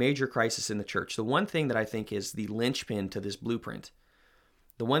major crisis in the church, the one thing that I think is the linchpin to this blueprint,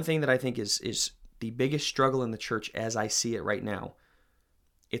 the one thing that I think is the biggest struggle in the church as I see it right now,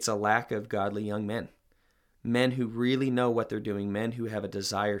 it's a lack of godly young men. Men who really know what they're doing, men who have a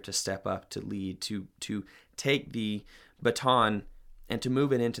desire to step up, to lead, to take the baton and to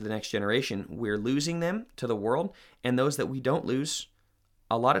move it into the next generation. We're losing them to the world, and those that we don't lose,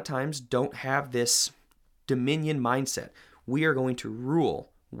 a lot of times don't have this dominion mindset. We are going to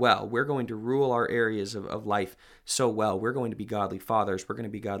rule well. We're going to rule our areas of life so well. We're going to be godly fathers. We're going to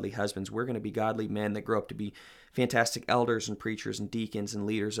be godly husbands. We're going to be godly men that grow up to be fantastic elders and preachers and deacons and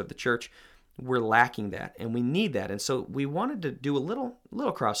leaders of the church. We're lacking that, and we need that. And so we wanted to do a little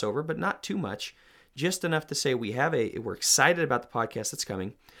crossover, but not too much, just enough to say we're excited about the podcast that's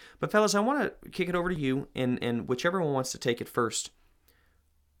coming. But fellas, I want to kick it over to you, and whichever one wants to take it first.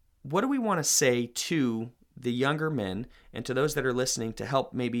 What do we want to say to the younger men and to those that are listening to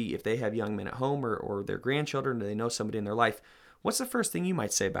help, maybe if they have young men at home or their grandchildren, or they know somebody in their life? What's the first thing you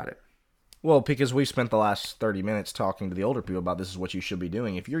might say about it? Well, because we spent the last 30 minutes talking to the older people about this is what you should be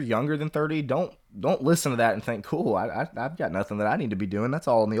doing. If you're younger than 30, don't listen to that and think, cool, I've got nothing that I need to be doing. That's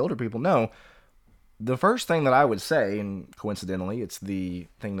all in the older people. No. The first thing that I would say, and coincidentally, it's the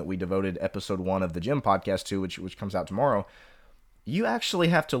thing that we devoted episode 1 of the Gym podcast to, which comes out tomorrow, you actually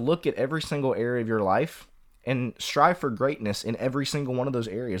have to look at every single area of your life and strive for greatness in every single one of those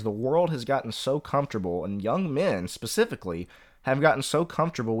areas. The world has gotten so comfortable, and young men specifically have gotten so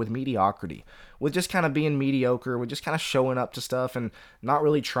comfortable with mediocrity, with just kind of being mediocre, with just kind of showing up to stuff and not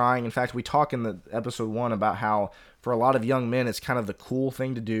really trying. In fact, we talk in the episode 1 about how for a lot of young men, it's kind of the cool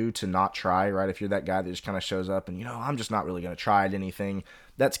thing to do to not try, right? If you're that guy that just kind of shows up and, I'm just not really going to try at anything,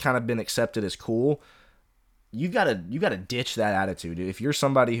 that's kind of been accepted as cool. You gotta ditch that attitude. If you're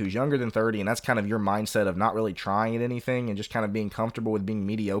somebody who's younger than 30 and that's kind of your mindset of not really trying at anything and just kind of being comfortable with being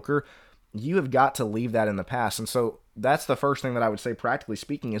mediocre, you have got to leave that in the past. And so that's the first thing that I would say, practically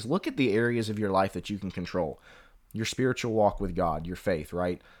speaking, is look at the areas of your life that you can control. Your spiritual walk with God, your faith,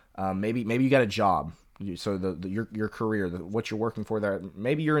 right? Maybe you got a job. So your career, what you're working for there.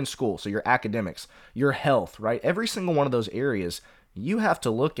 Maybe you're in school, so your academics, your health, right? Every single one of those areas you have to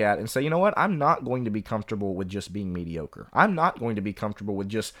look at and say, you know what? I'm not going to be comfortable with just being mediocre. I'm not going to be comfortable with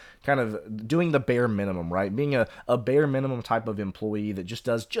just kind of doing the bare minimum, right? Being a bare minimum type of employee that just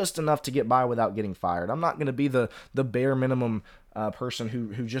does just enough to get by without getting fired. I'm not going to be the bare minimum person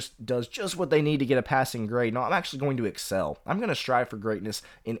who just does just what they need to get a passing grade. No, I'm actually going to excel. I'm going to strive for greatness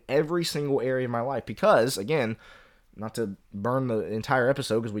in every single area of my life because, again, not to burn the entire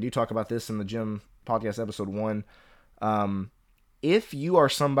episode because we do talk about this in the Gym podcast episode 1, if you are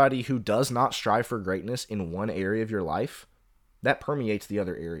somebody who does not strive for greatness in one area of your life, that permeates the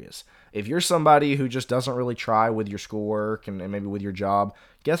other areas. If you're somebody who just doesn't really try with your schoolwork and maybe with your job,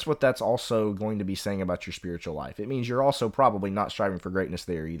 guess what that's also going to be saying about your spiritual life? It means you're also probably not striving for greatness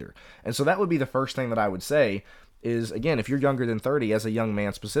there either. And so that would be the first thing that I would say is, again, if you're younger than 30, as a young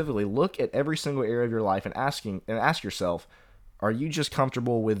man specifically, look at every single area of your life and ask yourself, are you just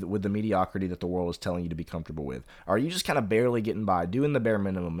comfortable with the mediocrity that the world is telling you to be comfortable with? Are you just kind of barely getting by, doing the bare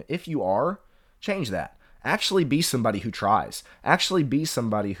minimum? If you are, change that. Actually be somebody who tries. Actually be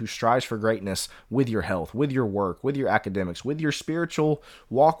somebody who strives for greatness with your health, with your work, with your academics, with your spiritual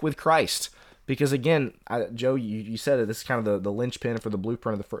walk with Christ. Because again, Joe, you said it. This is kind of the linchpin for the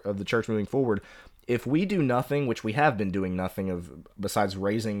blueprint of the church moving forward. If we do nothing, which we have been doing nothing of besides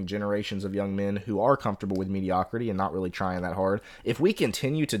raising generations of young men who are comfortable with mediocrity and not really trying that hard, if we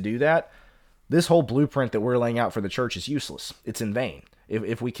continue to do that, this whole blueprint that we're laying out for the church is useless. It's in vain.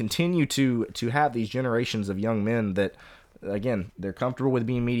 If we continue to have these generations of young men that, again, they're comfortable with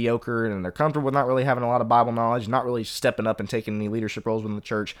being mediocre and they're comfortable with not really having a lot of Bible knowledge, not really stepping up and taking any leadership roles within the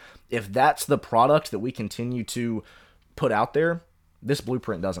church, if that's the product that we continue to put out there, this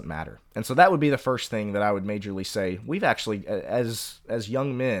blueprint doesn't matter. And so that would be the first thing that I would majorly say. We've actually, as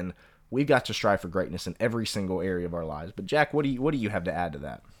young men, we've got to strive for greatness in every single area of our lives. But Jack, what do you have to add to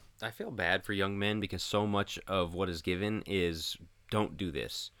that? I feel bad for young men because so much of what is given is don't do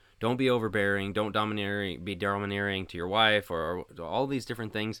this. Don't be overbearing. Don't be domineering to your wife or all these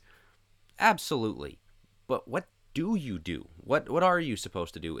different things. Absolutely. But what do you do? What are you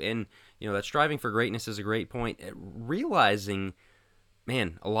supposed to do? And, that striving for greatness is a great point. Realizing,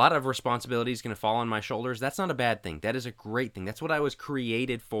 man, a lot of responsibility is going to fall on my shoulders. That's not a bad thing. That is a great thing. That's what I was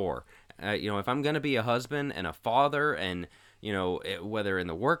created for. If I'm going to be a husband and a father and, whether in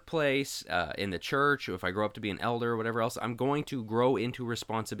the workplace, in the church, or if I grow up to be an elder or whatever else, I'm going to grow into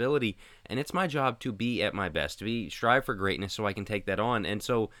responsibility. And it's my job to be at my best, to strive for greatness so I can take that on. And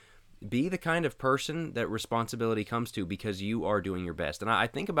so be the kind of person that responsibility comes to because you are doing your best. And I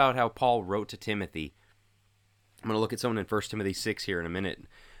think about how Paul wrote to Timothy. I'm going to look at someone in 1 Timothy 6 here in a minute,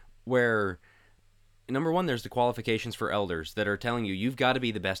 where, number one, there's the qualifications for elders that are telling you you've got to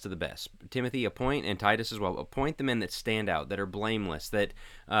be the best of the best. Timothy, appoint, and Titus as well, appoint the men that stand out, that are blameless, that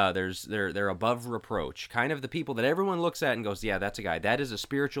they're above reproach, kind of the people that everyone looks at and goes, yeah, that's a guy. That is a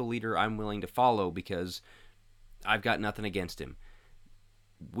spiritual leader I'm willing to follow because I've got nothing against him.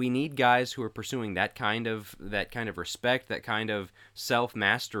 We need guys who are pursuing that kind of respect, that kind of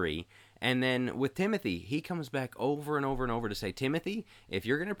self-mastery. And then with Timothy, he comes back over and over and over to say, Timothy, if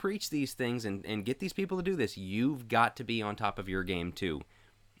you're going to preach these things and get these people to do this, you've got to be on top of your game too.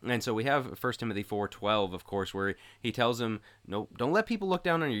 And so we have 1 Timothy 4:12, of course, where he tells him, no, don't let people look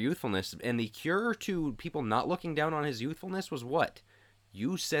down on your youthfulness. And the cure to people not looking down on his youthfulness was what?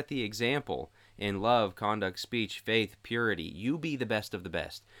 You set the example in love, conduct, speech, faith, purity. You be the best of the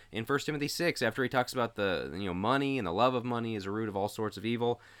best. In 1 Timothy 6, after he talks about the money and the love of money is a root of all sorts of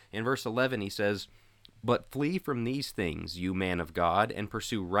evil, in verse 11 he says, but flee from these things, you man of God, and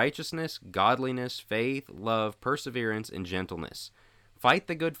pursue righteousness, godliness, faith, love, perseverance, and gentleness. Fight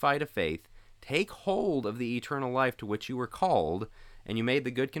the good fight of faith. Take hold of the eternal life to which you were called, and you made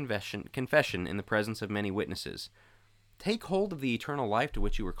the good confession in the presence of many witnesses. Take hold of the eternal life to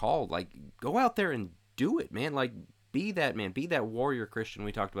which you were called. Like, go out there and do it, man. Like, be that man. Be that warrior Christian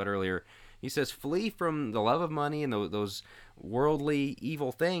we talked about earlier. He says, flee from the love of money and those worldly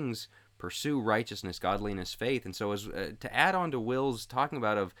evil things. Pursue righteousness, godliness, faith. And so as to add on to Will's talking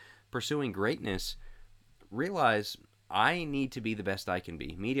about of pursuing greatness, realize I need to be the best I can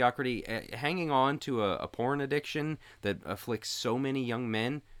be. Mediocrity, hanging on to a porn addiction that afflicts so many young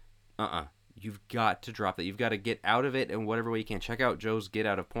men, You've got to drop that. You've got to get out of it in whatever way you can. Check out Joe's Get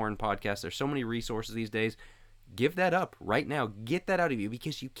Out of Porn podcast. There's so many resources these days. Give that up right now. Get that out of you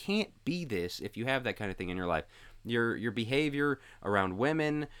because you can't be this if you have that kind of thing in your life. Your behavior around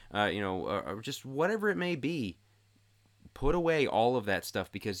women, or just whatever it may be, put away all of that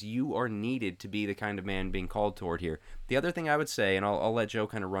stuff because you are needed to be the kind of man being called toward here. The other thing I would say, and I'll let Joe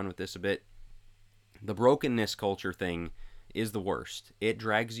kind of run with this a bit, the brokenness culture thing is the worst. It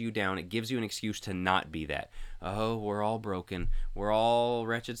drags you down. It gives you an excuse to not be that. Oh, we're all broken. We're all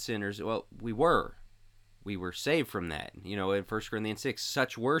wretched sinners. Well, we were. We were saved from that. In 1 Corinthians 6,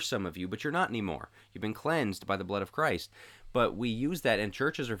 such were some of you, but you're not anymore. You've been cleansed by the blood of Christ. But we use that, and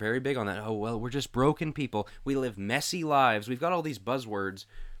churches are very big on that. Oh, well, we're just broken people. We live messy lives. We've got all these buzzwords.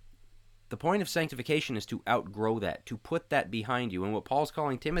 The point of sanctification is to outgrow that, to put that behind you. And what Paul's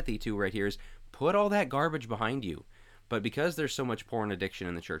calling Timothy to right here is put all that garbage behind you. But because there's so much porn addiction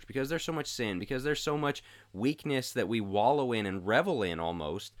in the church, because there's so much sin, because there's so much weakness that we wallow in and revel in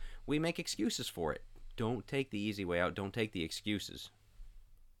almost, we make excuses for it. Don't take the easy way out. Don't take the excuses.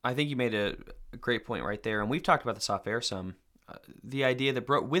 I think you made a great point right there, and we've talked about this off air some. The idea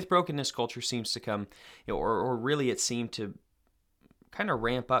that with brokenness culture seems to come, or really it seemed to kind of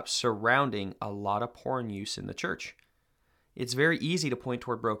ramp up surrounding a lot of porn use in the church. It's very easy to point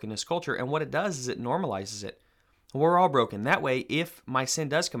toward brokenness culture, and what it does is it normalizes it. We're all broken. That way, if my sin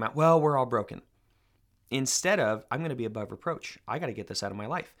does come out, well, we're all broken. Instead of, I'm going to be above reproach. I got to get this out of my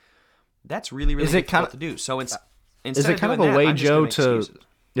life. That's really, really difficult to do. So instead is it kind of a way, Joe, to...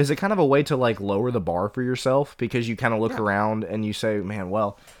 Is it kind of a way to like lower the bar for yourself because you kind of look around and you say, man,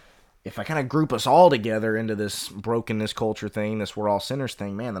 well, if I kind of group us all together into this brokenness culture thing, this we're all sinners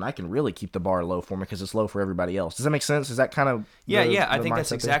thing, man, then I can really keep the bar low for me because it's low for everybody else. Does that make sense? Is that kind of I think that's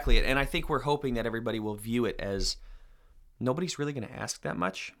mindset exactly it. And I think we're hoping that everybody will view it as nobody's really going to ask that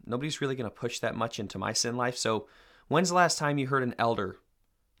much. Nobody's really going to push that much into my sin life. So when's the last time you heard an elder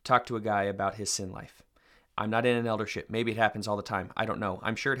talk to a guy about his sin life? I'm not in an eldership. Maybe it happens all the time. I don't know.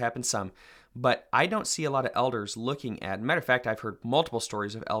 I'm sure it happens some. But I don't see a lot of elders looking at, matter of fact, I've heard multiple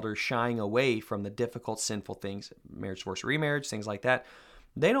stories of elders shying away from the difficult, sinful things, marriage, divorce, remarriage, things like that.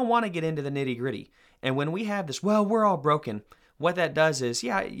 They don't want to get into the nitty gritty. And when we have this, well, we're all broken, what that does is,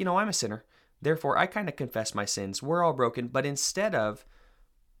 yeah, I'm a sinner. Therefore, I kind of confess my sins. We're all broken. But instead of,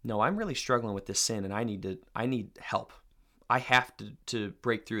 no, I'm really struggling with this sin and I need help. I have to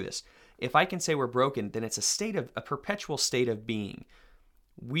break through this. If I can say we're broken, then it's a perpetual state of being.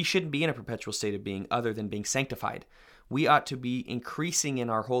 We shouldn't be in a perpetual state of being other than being sanctified. We ought to be increasing in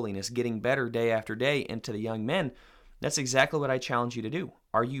our holiness, getting better day after day. And to the young men, that's exactly what I challenge you to do.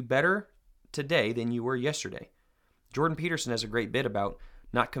 Are you better today than you were yesterday? Jordan Peterson has a great bit about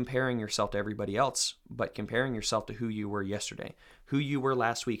not comparing yourself to everybody else, but comparing yourself to who you were yesterday, who you were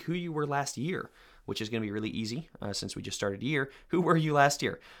last week, who you were last year, which is going to be really easy since we just started a year. Who were you last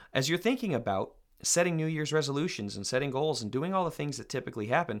year? As you're thinking about setting New Year's resolutions and setting goals and doing all the things that typically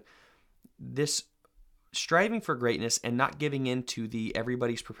happen, this striving for greatness and not giving in to the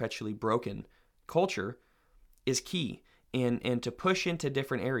everybody's perpetually broken culture is key. And to push into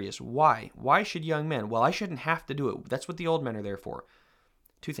different areas. Why? Why should young men? Well, I shouldn't have to do it. That's what the old men are there for.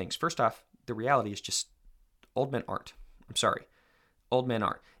 Two things. First off, the reality is just old men aren't. I'm sorry. Old men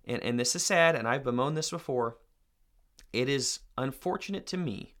aren't. And this is sad, and I've bemoaned this before. It is unfortunate to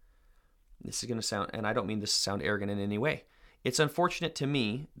me. This is going to sound, and I don't mean this to sound arrogant in any way. It's unfortunate to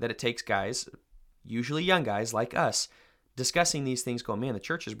me that it takes guys, usually young guys like us, discussing these things going, man, the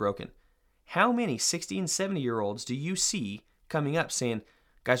church is broken. How many 60 and 70-year-olds do you see coming up saying,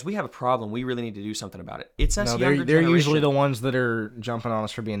 guys, we have a problem. We really need to do something about it. It's us younger they're generation. usually the ones that are jumping on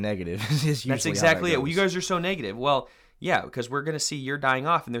us for being negative. That's exactly it. Well, you guys are so negative. Well, yeah, because we're going to see you're dying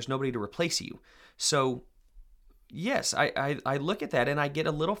off and there's nobody to replace you. So, yes, I look at that and I get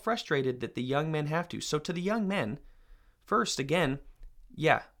a little frustrated that the young men have to. So to the young men, first, again,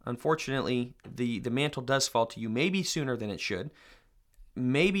 yeah, unfortunately, the mantle does fall to you maybe sooner than it should.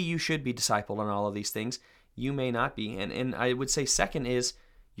 Maybe you should be discipled on all of these things. You may not be. And I would say second is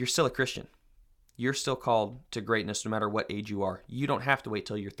you're still a Christian. You're still called to greatness no matter what age you are. You don't have to wait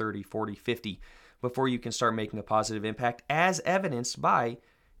till you're 30, 40, 50 before you can start making a positive impact, as evidenced by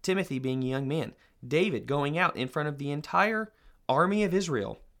Timothy being a young man. David going out in front of the entire army of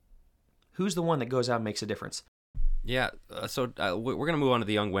Israel. Who's the one that goes out and makes a difference? Yeah, so we're going to move on to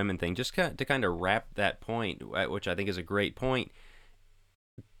the young women thing. Just to kind of wrap that point, which I think is a great point.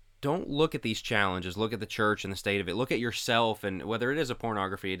 Don't look at these challenges. Look at the church and the state of it. Look at yourself, and whether it is a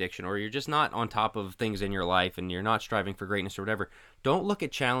pornography addiction or you're just not on top of things in your life and you're not striving for greatness or whatever. Don't look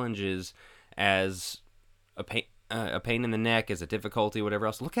at challenges as a pain in the neck, as a difficulty, whatever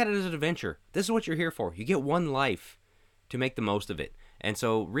else. Look at it as an adventure. This is what you're here for. You get one life to make the most of it. And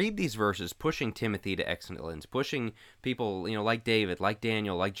so read these verses, pushing Timothy to excellence, pushing people, like David, like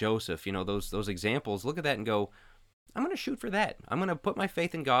Daniel, like Joseph, those examples. Look at that and go, I'm going to shoot for that. I'm going to put my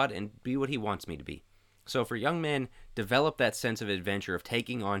faith in God and be what he wants me to be. So for young men, develop that sense of adventure, of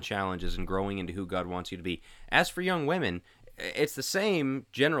taking on challenges and growing into who God wants you to be. As for young women, it's the same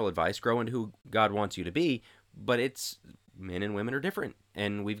general advice, grow into who God wants you to be, but it's men and women are different,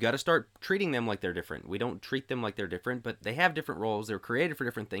 and we've got to start treating them like they're different. We don't treat them like they're different, but they have different roles. They're created for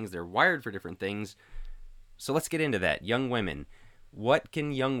different things. They're wired for different things. So let's get into that. Young women. What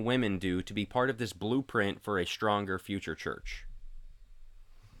can young women do to be part of this blueprint for a stronger future church?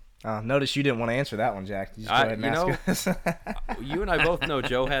 Notice you didn't want to answer that one, Jack. You just go ahead and ask us. You and I both know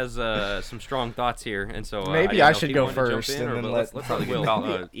Joe has some strong thoughts here, and so maybe I should go first, and then let's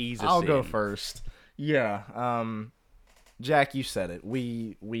Will ease us I'll in. go first. Yeah, Jack, you said it.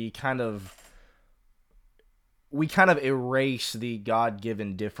 We kind of erase the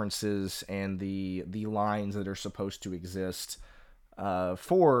God-given differences and the lines that are supposed to exist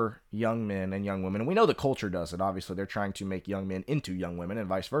for young men and young women. And we know the culture does it. Obviously, they're trying to make young men into young women and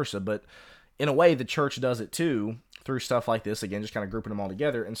vice versa. But in a way, the church does it too through stuff like this. Again, just kind of grouping them all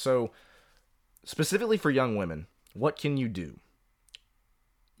together. And so, specifically for young women, what can you do?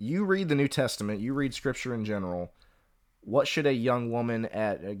 You read the New Testament. You read Scripture in general. What should a young woman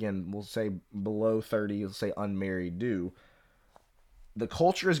at, again, we'll say below 30, let's say unmarried, do? The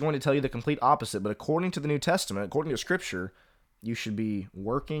culture is going to tell you the complete opposite. But according to the New Testament, according to Scripture, you should be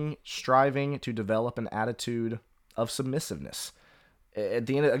working, striving to develop an attitude of submissiveness. at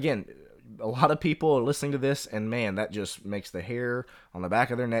the end, again, a lot of people are listening to this, and man, that just makes the hair on the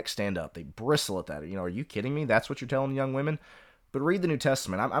back of their neck stand up. They bristle at that. Are you kidding me? That's what you're telling young women? But read the New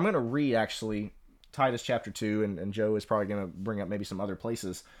Testament. I'm going to read, actually, Titus chapter 2, and Joe is probably going to bring up maybe some other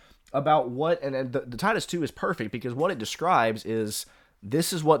places about what, and the Titus 2 is perfect because what it describes is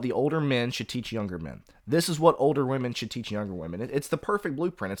this is what the older men should teach younger men. This is what older women should teach younger women. It's the perfect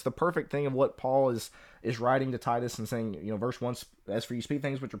blueprint. It's the perfect thing of what Paul is writing to Titus and saying, verse 1, as for you speak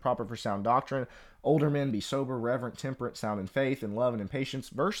things which are proper for sound doctrine, older men be sober, reverent, temperate, sound in faith, in love, and in patience.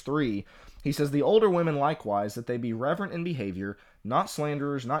 Verse 3, he says, the older women likewise, that they be reverent in behavior, not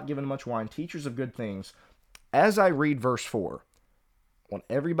slanderers, not given much wine, teachers of good things. As I read verse 4, I want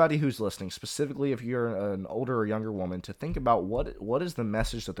everybody who's listening, specifically if you're an older or younger woman, to think about what is the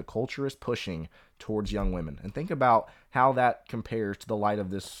message that the culture is pushing towards young women, and think about how that compares to the light of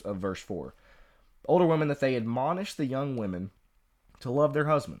verse 4. Older women, that they admonish the young women to love their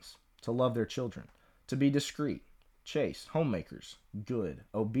husbands, to love their children, to be discreet, chaste, homemakers, good,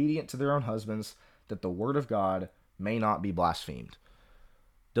 obedient to their own husbands, that the word of God may not be blasphemed.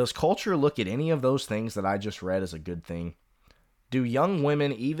 Does culture look at any of those things that I just read as a good thing? Do young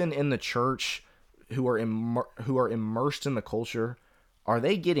women, even in the church, who are immersed in the culture, are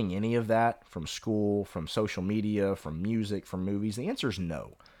they getting any of that from school, from social media, from music, from movies? The answer is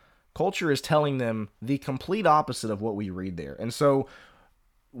no. Culture is telling them the complete opposite of what we read there. And so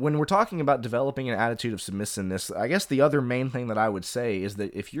when we're talking about developing an attitude of submissiveness, I guess the other main thing that I would say is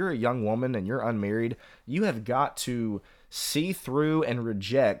that if you're a young woman and you're unmarried, you have got to see through and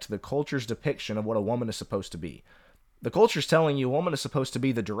reject the culture's depiction of what a woman is supposed to be. The culture's telling you a woman is supposed to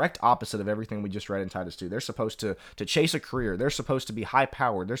be the direct opposite of everything we just read in Titus 2. They're supposed to chase a career. They're supposed to be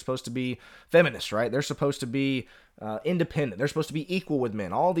high-powered. They're supposed to be feminist, right? They're supposed to be independent. They're supposed to be equal with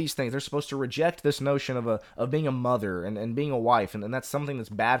men. All these things. They're supposed to reject this notion of being a mother and being a wife, and that's something that's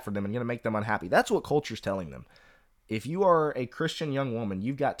bad for them and going to make them unhappy. That's what culture's telling them. If you are a Christian young woman,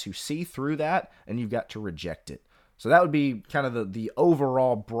 you've got to see through that, and you've got to reject it. So that would be kind of the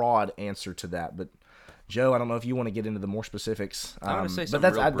overall broad answer to that, but Joe, I don't know if you want to get into the more specifics. I want to say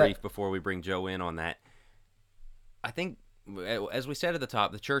something real brief before we bring Joe in on that. I think, as we said at the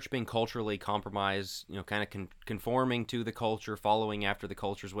top, the church being culturally compromised, kind of conforming to the culture, following after the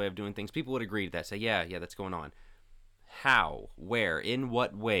culture's way of doing things, people would agree to that, say, yeah, that's going on. How? Where? In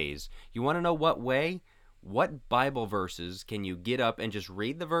what ways? You want to know what way? What Bible verses can you get up and just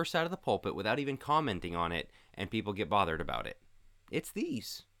read the verse out of the pulpit without even commenting on it, and people get bothered about it? It's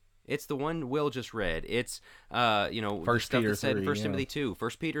these. It's the one Will just read. It's First Peter 3, First Timothy 2,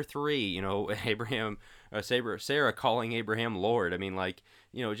 First Peter 3. Abraham, Sarah calling Abraham Lord. I mean,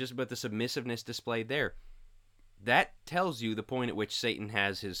 just about the submissiveness displayed there. That tells you the point at which Satan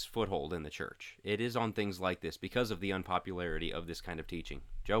has his foothold in the church. It is on things like this because of the unpopularity of this kind of teaching.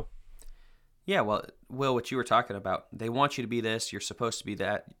 Joe? Yeah, well, Will, what you were talking about, they want you to be this. You're supposed to be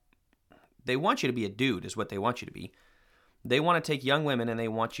that. They want you to be a dude, is what they want you to be. They want to take young women and they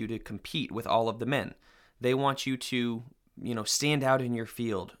want you to compete with all of the men. They want you to, stand out in your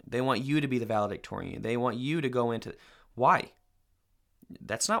field. They want you to be the valedictorian. They want you to go into... Why?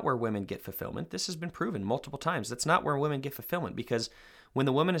 That's not where women get fulfillment. This has been proven multiple times. That's not where women get fulfillment, because when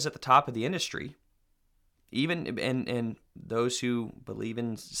the woman is at the top of the industry, even and those who believe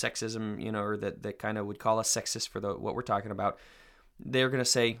in sexism, or that kind of would call us sexist for what we're talking about, they're going to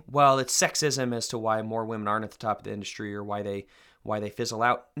say, well, it's sexism as to why more women aren't at the top of the industry or why they fizzle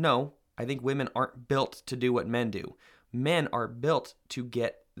out. No, I think women aren't built to do what men do. Men are built to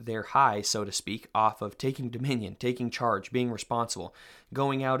get their high, so to speak, off of taking dominion, taking charge, being responsible,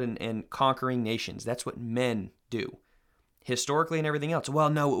 going out and conquering nations. That's what men do. Historically and everything else. Well,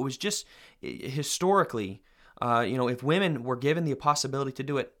 no, it was just historically, if women were given the possibility to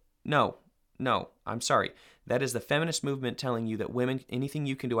do it, no, I'm sorry. That is the feminist movement telling you that women, anything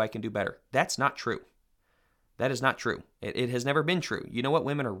you can do, I can do better. That's not true. That is not true. It has never been true. You know what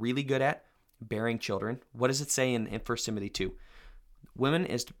women are really good at? Bearing children. What does it say in 1 Timothy 2?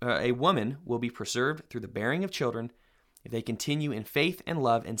 A woman will be preserved through the bearing of children if they continue in faith and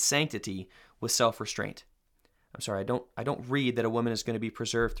love and sanctity with self-restraint. I'm sorry, I don't read that a woman is going to be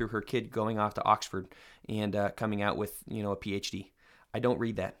preserved through her kid going off to Oxford and coming out with, a PhD. I don't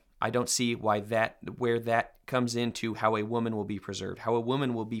read that. I don't see where that comes into how a woman will be preserved, how a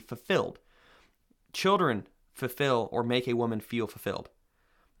woman will be fulfilled. Children fulfill or make a woman feel fulfilled,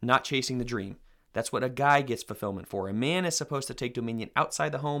 not chasing the dream. That's what a guy gets fulfillment for. A man is supposed to take dominion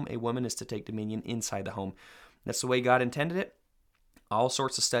outside the home. A woman is to take dominion inside the home. That's the way God intended it. All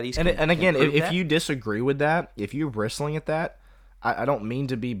sorts of studies. And again, if you disagree with that, if you're bristling at that, I don't mean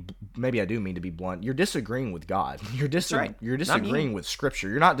to be, maybe I do mean to be blunt. You're disagreeing with God. You're right. You're disagreeing with Scripture.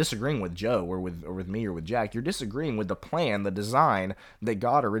 You're not disagreeing with Joe or with me or with Jack. You're disagreeing with the plan, the design that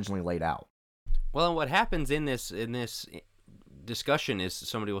God originally laid out. Well, and what happens in this discussion is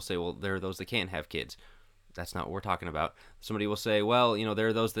somebody will say, well, there are those that can't have kids. That's not what we're talking about. Somebody will say, well, there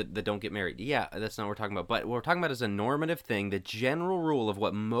are those that don't get married. Yeah, that's not what we're talking about. But what we're talking about is a normative thing, the general rule of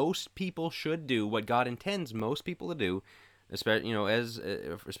what most people should do, what God intends most people to do,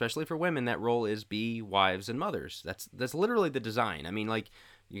 especially for women. That role is be wives and mothers. That's literally the design. I mean, like,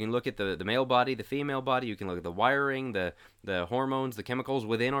 you can look at the male body, the female body. You can look at the wiring, the hormones, the chemicals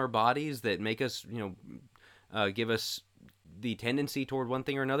within our bodies that make us, give us the tendency toward one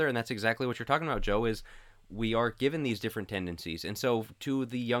thing or another. And that's exactly what you're talking about, Joe, is we are given these different tendencies. And so to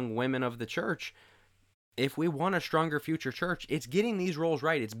the young women of the church, if we want a stronger future church, it's getting these roles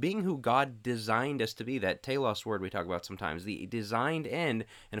right. It's being who God designed us to be, that telos word we talk about sometimes, the designed end.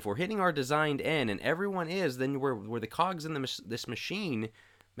 And if we're hitting our designed end, and everyone is, then we're the cogs in this machine,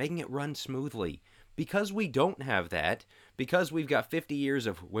 making it run smoothly. Because we don't have that, because we've got 50 years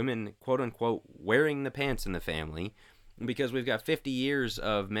of women, quote-unquote, wearing the pants in the family, because we've got 50 years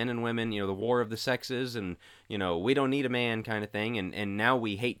of men and women, the war of the sexes, and, we don't need a man kind of thing, and now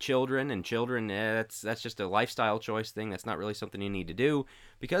we hate children, and children, that's just a lifestyle choice thing, that's not really something you need to do.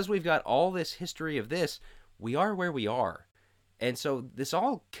 Because we've got all this history of this, we are where we are. And so this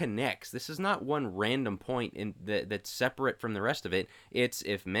all connects. This is not one random point that's separate from the rest of it. It's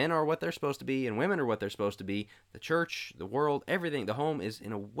if men are what they're supposed to be and women are what they're supposed to be, the church, the world, everything, the home is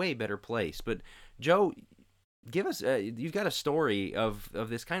in a way better place. But Joe, give us, you've got a story of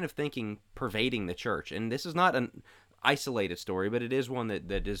this kind of thinking pervading the church. And this is not an isolated story, but it is one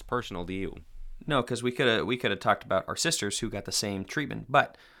that is personal to you. No, because we could have talked about our sisters who got the same treatment.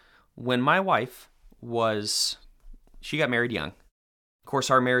 But when my wife she got married young. Of course,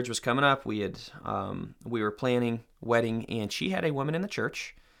 our marriage was coming up. We were planning wedding, and she had a woman in the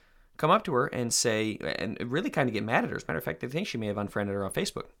church come up to her and say, and really kind of get mad at her. As a matter of fact, I think she may have unfriended her on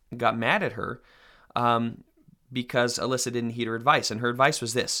Facebook. Got mad at her because Alyssa didn't heed her advice. And her advice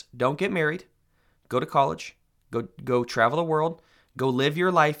was this: don't get married, go to college, go travel the world, go live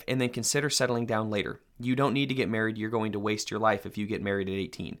your life, and then consider settling down later. You don't need to get married. You're going to waste your life if you get married at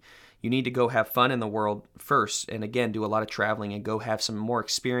 18. You need to go have fun in the world first, and again, do a lot of traveling and go have some more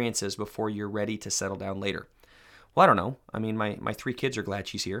experiences before you're ready to settle down later. Well, I don't know. I mean, my 3 kids are glad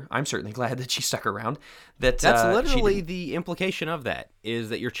she's here. I'm certainly glad that she stuck around. That's literally the implication of that, is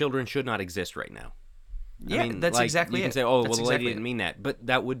that your children should not exist right now. Yeah, that's exactly it. You can say, oh, well, the lady didn't mean that. But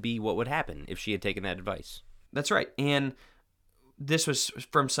that would be what would happen if she had taken that advice. That's right. And this was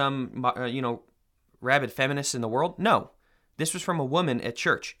from some, rabid feminists in the world? No. This was from a woman at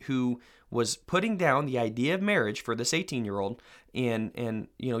church who was putting down the idea of marriage for this 18-year-old and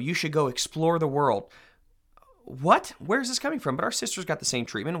you should go explore the world. What? Where is this coming from? But our sisters got the same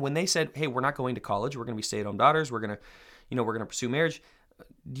treatment. When they said, hey, we're not going to college, we're going to be stay-at-home daughters, we're going to pursue marriage.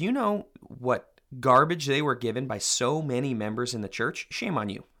 Do you know what garbage they were given by so many members in the church? Shame on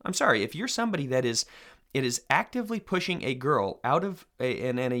you. I'm sorry. If you're somebody it is actively pushing a girl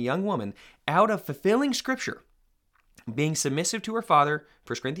and a young woman out of fulfilling Scripture, being submissive to her father,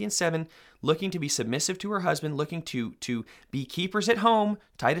 1 Corinthians 7, looking to be submissive to her husband, looking to be keepers at home,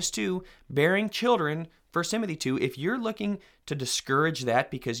 Titus 2, bearing children, 1 Timothy 2. If you're looking to discourage that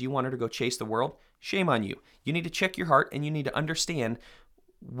because you want her to go chase the world, shame on you. You need to check your heart, and you need to understand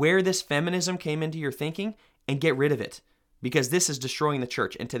where this feminism came into your thinking and get rid of it, because this is destroying the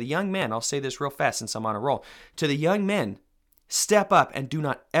church. And to the young men, I'll say this real fast since I'm on a roll. To the young men, step up and do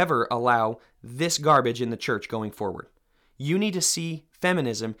not ever allow this garbage in the church going forward. You need to see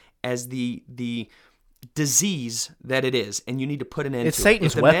feminism as the disease that it is, and you need to put an end to it. It's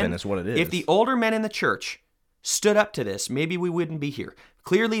Satan's weapon, is what it is. If the older men in the church stood up to this, maybe we wouldn't be here.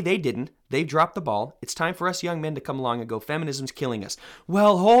 Clearly they didn't. They dropped the ball. It's time for us young men to come along and go, feminism's killing us.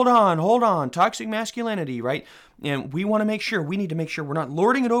 Well, hold on. Toxic masculinity, right? And we need to make sure we're not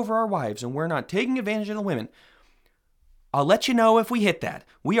lording it over our wives and we're not taking advantage of the women. I'll let you know if we hit that.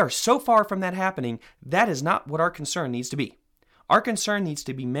 We are so far from that happening. That is not what our concern needs to be. Our concern needs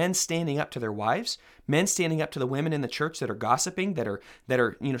to be men standing up to their wives, men standing up to the women in the church that are gossiping, that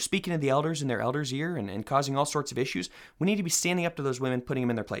are speaking to the elders in their elders' ear and causing all sorts of issues. We need to be standing up to those women, putting them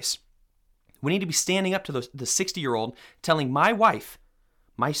in their place. We need to be standing up to the 60-year-old, telling my wife,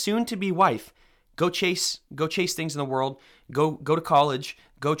 my soon-to-be wife, go chase things in the world, go to college,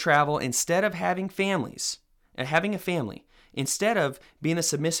 go travel, instead of having families and having a family. Instead of being the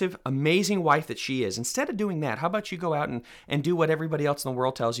submissive, amazing wife that she is, instead of doing that, how about you go out and do what everybody else in the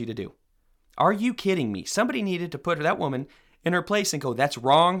world tells you to do? Are you kidding me? Somebody needed to put that woman in her place and go, that's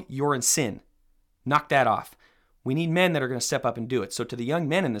wrong, you're in sin. Knock that off. We need men that are going to step up and do it. So to the young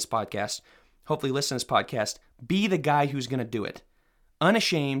men in this podcast, hopefully listen to this podcast, be the guy who's going to do it.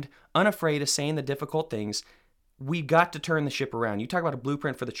 Unashamed, unafraid of saying the difficult things. We've got to turn the ship around. You talk about a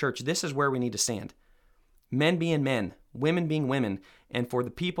blueprint for the church. This is where we need to stand. Men being men, women being women, and for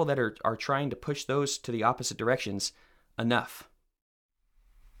the people that are trying to push those to the opposite directions, enough.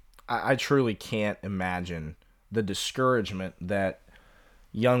 I truly can't imagine the discouragement that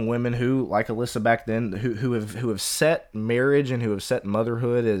young women who, like Alyssa back then, who have set marriage and who have set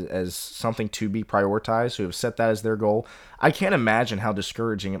motherhood as something to be prioritized, who have set that as their goal. I can't imagine how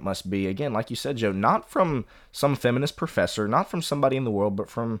discouraging it must be. Again, like you said, Joe, not from some feminist professor, not from somebody in the world, but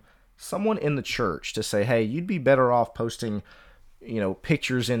from someone in the church to say, hey, you'd be better off posting,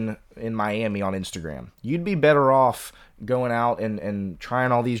 pictures in Miami on Instagram. You'd be better off going out and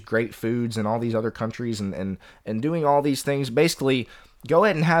trying all these great foods in all these other countries and doing all these things. Basically, go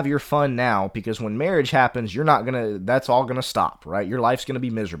ahead and have your fun now, because when marriage happens, that's all gonna stop, right? Your life's gonna be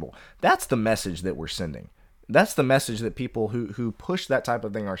miserable. That's the message that we're sending. That's the message that people who push that type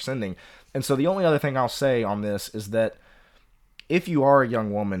of thing are sending. And so the only other thing I'll say on this is that if you are a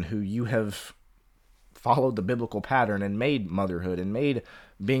young woman who you have followed the biblical pattern and made motherhood and made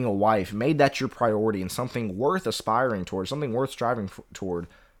being a wife, made that your priority and something worth aspiring towards, something worth striving toward,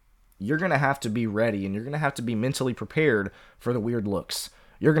 you're going to have to be ready, and you're going to have to be mentally prepared for the weird looks.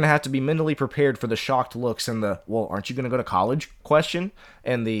 You're going to have to be mentally prepared for the shocked looks and the, well, aren't you going to go to college question?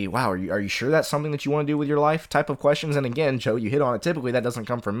 And the, wow, are you sure that's something that you want to do with your life type of questions? And again, Joe, you hit on it. Typically, that doesn't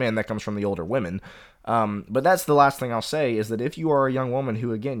come from men. That comes from the older women. But that's the last thing I'll say, is that if you are a young woman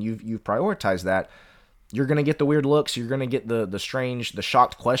who, again, you've prioritized that, you're going to get the weird looks. You're going to get the strange, the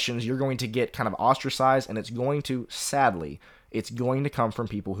shocked questions. You're going to get kind of ostracized, and it's going to, sadly, it's going to come from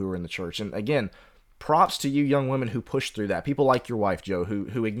people who are in the church. And again, props to you young women who pushed through that. People like your wife, Joe,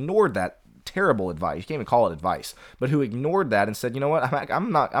 who ignored that terrible advice. You can't even call it advice, but who ignored that and said, you know what,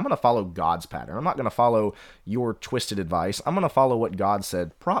 I'm going to follow God's pattern. I'm not going to follow your twisted advice. I'm going to follow what God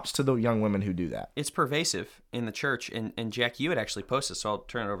said. Props to the young women who do that. It's pervasive in the church. And Jack, you had actually posted, so I'll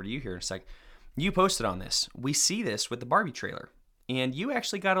turn it over to you here in a sec. You posted on this. We see this with the Barbie trailer. And you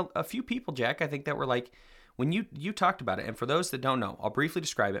actually got a few people, Jack, I think, that were like, when you talked about it, and for those that don't know, I'll briefly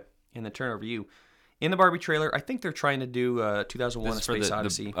describe it and then turn it over to you. In the Barbie trailer, I think they're trying to do 2001: A Space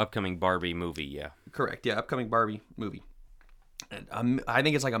Odyssey. The upcoming Barbie movie, yeah. Correct, yeah, upcoming Barbie movie. And I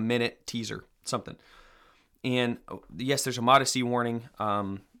think it's like a minute teaser, something. And yes, there's a modesty warning,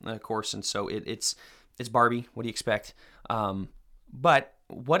 of course, and so it's Barbie. What do you expect? But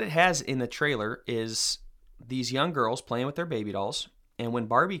what it has in the trailer is these young girls playing with their baby dolls, and when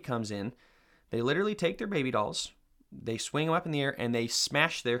Barbie comes in, they literally take their baby dolls, they swing them up in the air, and they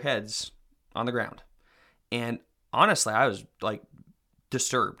smash their heads on the ground. And honestly, I was like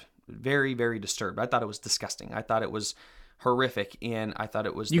disturbed, very, very disturbed. I thought it was disgusting. I thought it was horrific, and I thought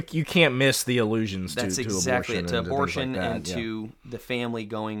it was... You can't miss the allusions that's to exactly abortion. To abortion like and to the family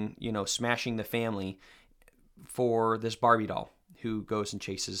going, smashing the family for this Barbie doll who goes and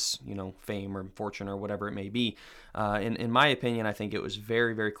chases, fame or fortune or whatever it may be. In my opinion, I think it was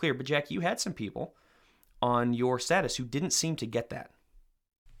very, very clear. But Jack, you had some people on your status who didn't seem to get that.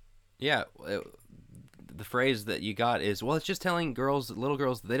 Yeah, the phrase that you got is, well, it's just telling little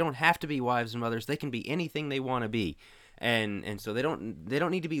girls, they don't have to be wives and mothers. They can be anything they want to be. And so they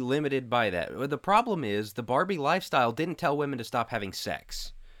don't need to be limited by that. The problem is the Barbie lifestyle didn't tell women to stop having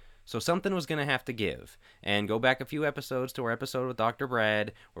sex. So something was going to have to give. And go back a few episodes to our episode with Dr.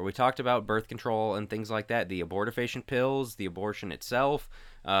 Brad, where we talked about birth control and things like that, the abortifacient pills, the abortion itself.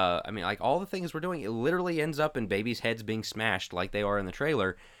 All the things we're doing, it literally ends up in babies' heads being smashed like they are in the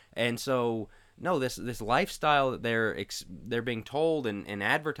trailer. And so, no, this lifestyle that they're being told and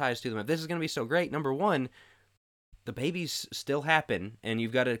advertised to them, if this is going to be so great, number one, the babies still happen, and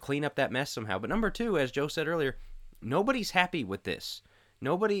you've got to clean up that mess somehow. But number two, as Joe said earlier, nobody's happy with this.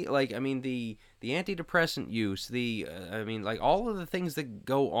 Nobody, the antidepressant use, all of the things that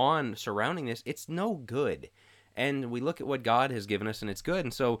go on surrounding this, it's no good. And we look at what God has given us, and it's good.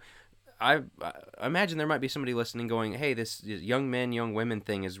 And so I imagine there might be somebody listening going, hey, this young men, young women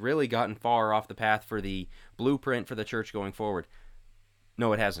thing has really gotten far off the path for the blueprint for the church going forward.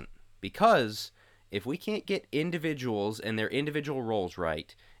 No, it hasn't. Because if we can't get individuals and their individual roles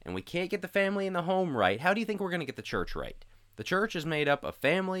right, and we can't get the family and the home right, how do you think we're going to get the church right? The church is made up of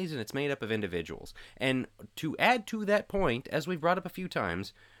families, and it's made up of individuals. And to add to that point, as we've brought up a few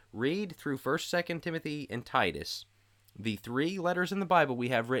times, read through 1st, 2nd Timothy, and Titus, the 3 letters in the Bible we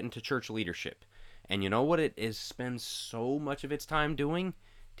have written to church leadership. And you know what it spends so much of its time doing?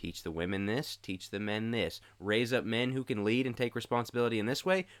 Teach the women this, teach the men this. Raise up men who can lead and take responsibility in this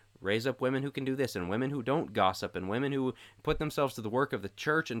way. Raise up women who can do this, and women who don't gossip, and women who put themselves to the work of the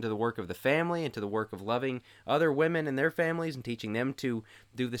church and to the work of the family and to the work of loving other women and their families and teaching them to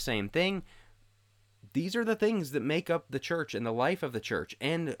do the same thing. These are the things that make up the church and the life of the church.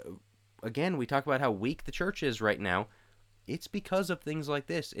 And again, we talk about how weak the church is right now. It's because of things like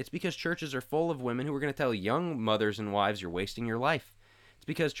this. It's because churches are full of women who are going to tell young mothers and wives, you're wasting your life. It's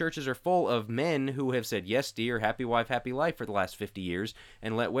because churches are full of men who have said, yes, dear, happy wife, happy life for the last 50 years,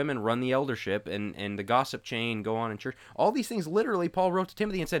 and let women run the eldership and the gossip chain go on in church. All these things, literally, Paul wrote to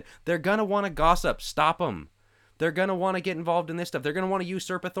Timothy and said, they're going to want to gossip. Stop them. They're going to want to get involved in this stuff. They're going to want to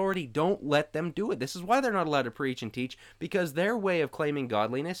usurp authority. Don't let them do it. This is why they're not allowed to preach and teach, because their way of claiming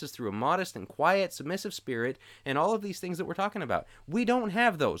godliness is through a modest and quiet, submissive spirit, and all of these things that we're talking about. We don't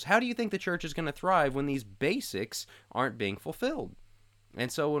have those. How do you think the church is going to thrive when these basics aren't being fulfilled? And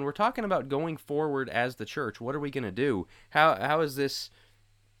so when we're talking about going forward as the church, what are we going to do? How is this,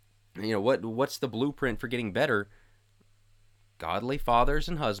 what's the blueprint for getting better? Godly fathers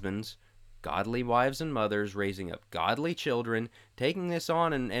and husbands, godly wives and mothers, raising up godly children, taking this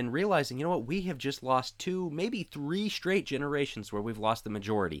on and realizing, you know what, we have just lost 2, maybe 3 straight generations where we've lost the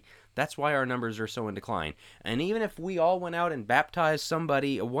majority. That's why our numbers are so in decline. And even if we all went out and baptized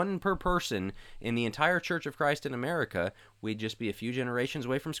somebody, 1 per person in the entire Church of Christ in America, we'd just be a few generations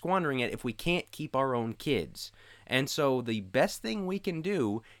away from squandering it if we can't keep our own kids. And so the best thing we can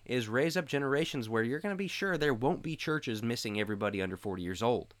do is raise up generations where you're going to be sure there won't be churches missing everybody under 40 years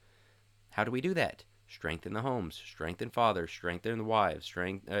old. How do we do that? Strengthen the homes, strengthen fathers, strengthen the wives,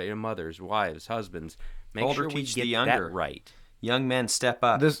 strengthen mothers, wives, husbands. Make Older sure we teach get the younger. that right. Young men, step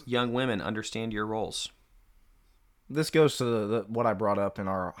up. Young women, understand your roles. This goes to what I brought up in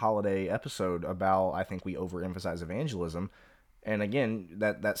our holiday episode about, I think we overemphasize evangelism. And again,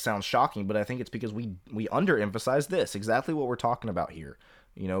 that sounds shocking, but I think it's because we underemphasize this, exactly what we're talking about here.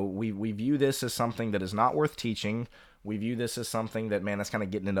 We view this as something that is not worth teaching. We view this as something that, man, that's kind of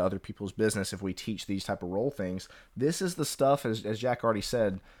getting into other people's business if we teach these type of role things. This is the stuff, as Jack already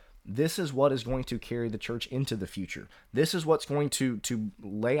said, this is what is going to carry the church into the future. This is what's going to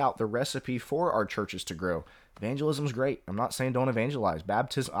lay out the recipe for our churches to grow. Evangelism is great. I'm not saying don't evangelize.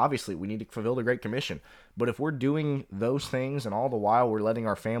 Baptism, obviously, we need to fulfill the Great Commission. But if we're doing those things and all the while we're letting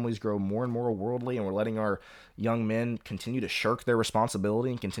our families grow more and more worldly and we're letting our young men continue to shirk their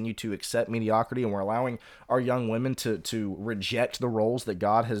responsibility and continue to accept mediocrity, and we're allowing our young women to reject the roles that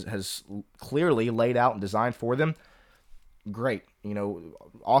God has clearly laid out and designed for them, great.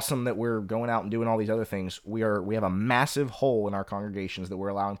 Awesome that we're going out and doing all these other things. We have a massive hole in our congregations that we're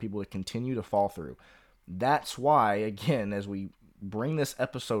allowing people to continue to fall through. That's why, again, as we bring this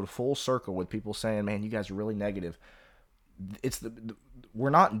episode full circle with people saying, man, you guys are really negative,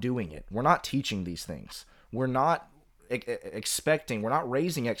 we're not doing it. We're not teaching these things. We're not we're not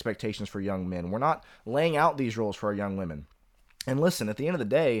raising expectations for young men. We're not laying out these roles for our young women. And listen, at the end of the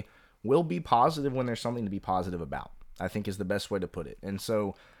day, we'll be positive when there's something to be positive about, I think is the best way to put it. And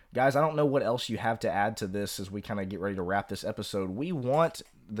so, guys, I don't know what else you have to add to this as we kind of get ready to wrap this episode. We want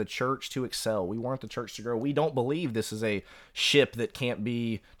the church to excel. We want the church to grow. We don't believe this is a ship that can't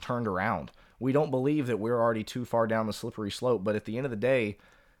be turned around. We don't believe that we're already too far down the slippery slope. But at the end of the day,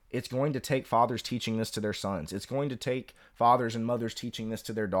 it's going to take fathers teaching this to their sons. It's going to take fathers and mothers teaching this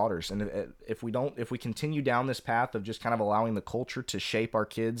to their daughters. And if we continue down this path of just kind of allowing the culture to shape our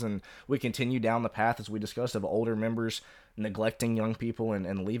kids, and we continue down the path, as we discussed, of older members neglecting young people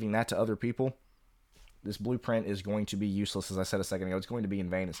and leaving that to other people, this blueprint is going to be useless. As I said a second ago, it's going to be in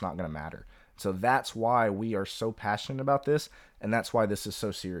vain. It's not going to matter. So that's why we are so passionate about this, and that's why this is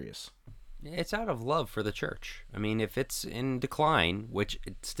so serious. It's out of love for the church. I mean, if it's in decline, which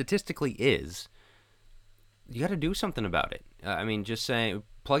it statistically is, you got to do something about it. Just saying,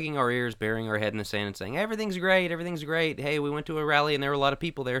 plugging our ears, burying our head in the sand and saying, everything's great. Hey, we went to a rally and there were a lot of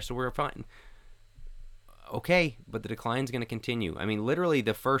people there, so we're fine. Okay, but the decline's going to continue. Literally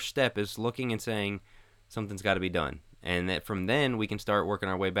the first step is looking and saying, something's got to be done. And that from then we can start working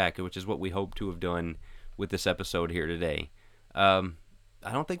our way back, which is what we hope to have done with this episode here today.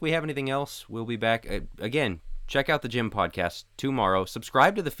 I don't think we have anything else. We'll be back. Again, check out the Gym Podcast tomorrow.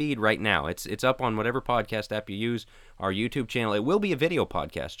 Subscribe to the feed right now. It's up on whatever podcast app you use. Our YouTube channel. It will be a video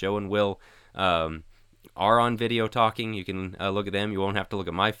podcast. Joe and Will are on video talking. You can look at them. You won't have to look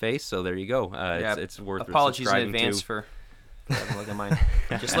at my face. So there you go. It's worth apologies in subscribing advance to. for look at mine.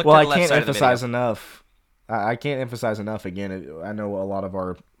 Just look Well, to the I left can't side of the emphasize video. enough. I can't emphasize enough. Again, I know a lot of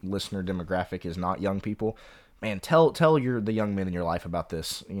our listener demographic is not young people, man, tell the young men in your life about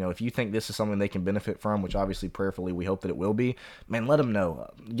this. If you think this is something they can benefit from, which obviously prayerfully we hope that it will be, man, let them know.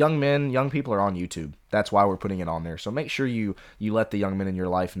 Young men, young people are on YouTube. That's why we're putting it on there. So make sure you let the young men in your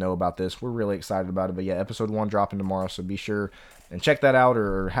life know about this. We're really excited about it. But yeah, episode 1 dropping tomorrow, so be sure and check that out,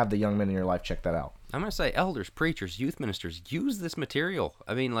 or have the young men in your life check that out. I'm going to say elders, preachers, youth ministers, use this material.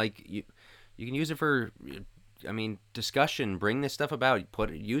 I mean, like, you can use it for, discussion, bring this stuff about,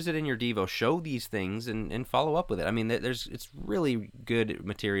 use it in your Devo, show these things and follow up with it. I mean, it's really good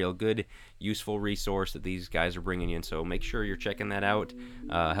material, good, useful resource that these guys are bringing in. So make sure you're checking that out,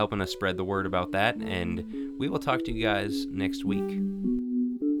 helping us spread the word about that. And we will talk to you guys next week.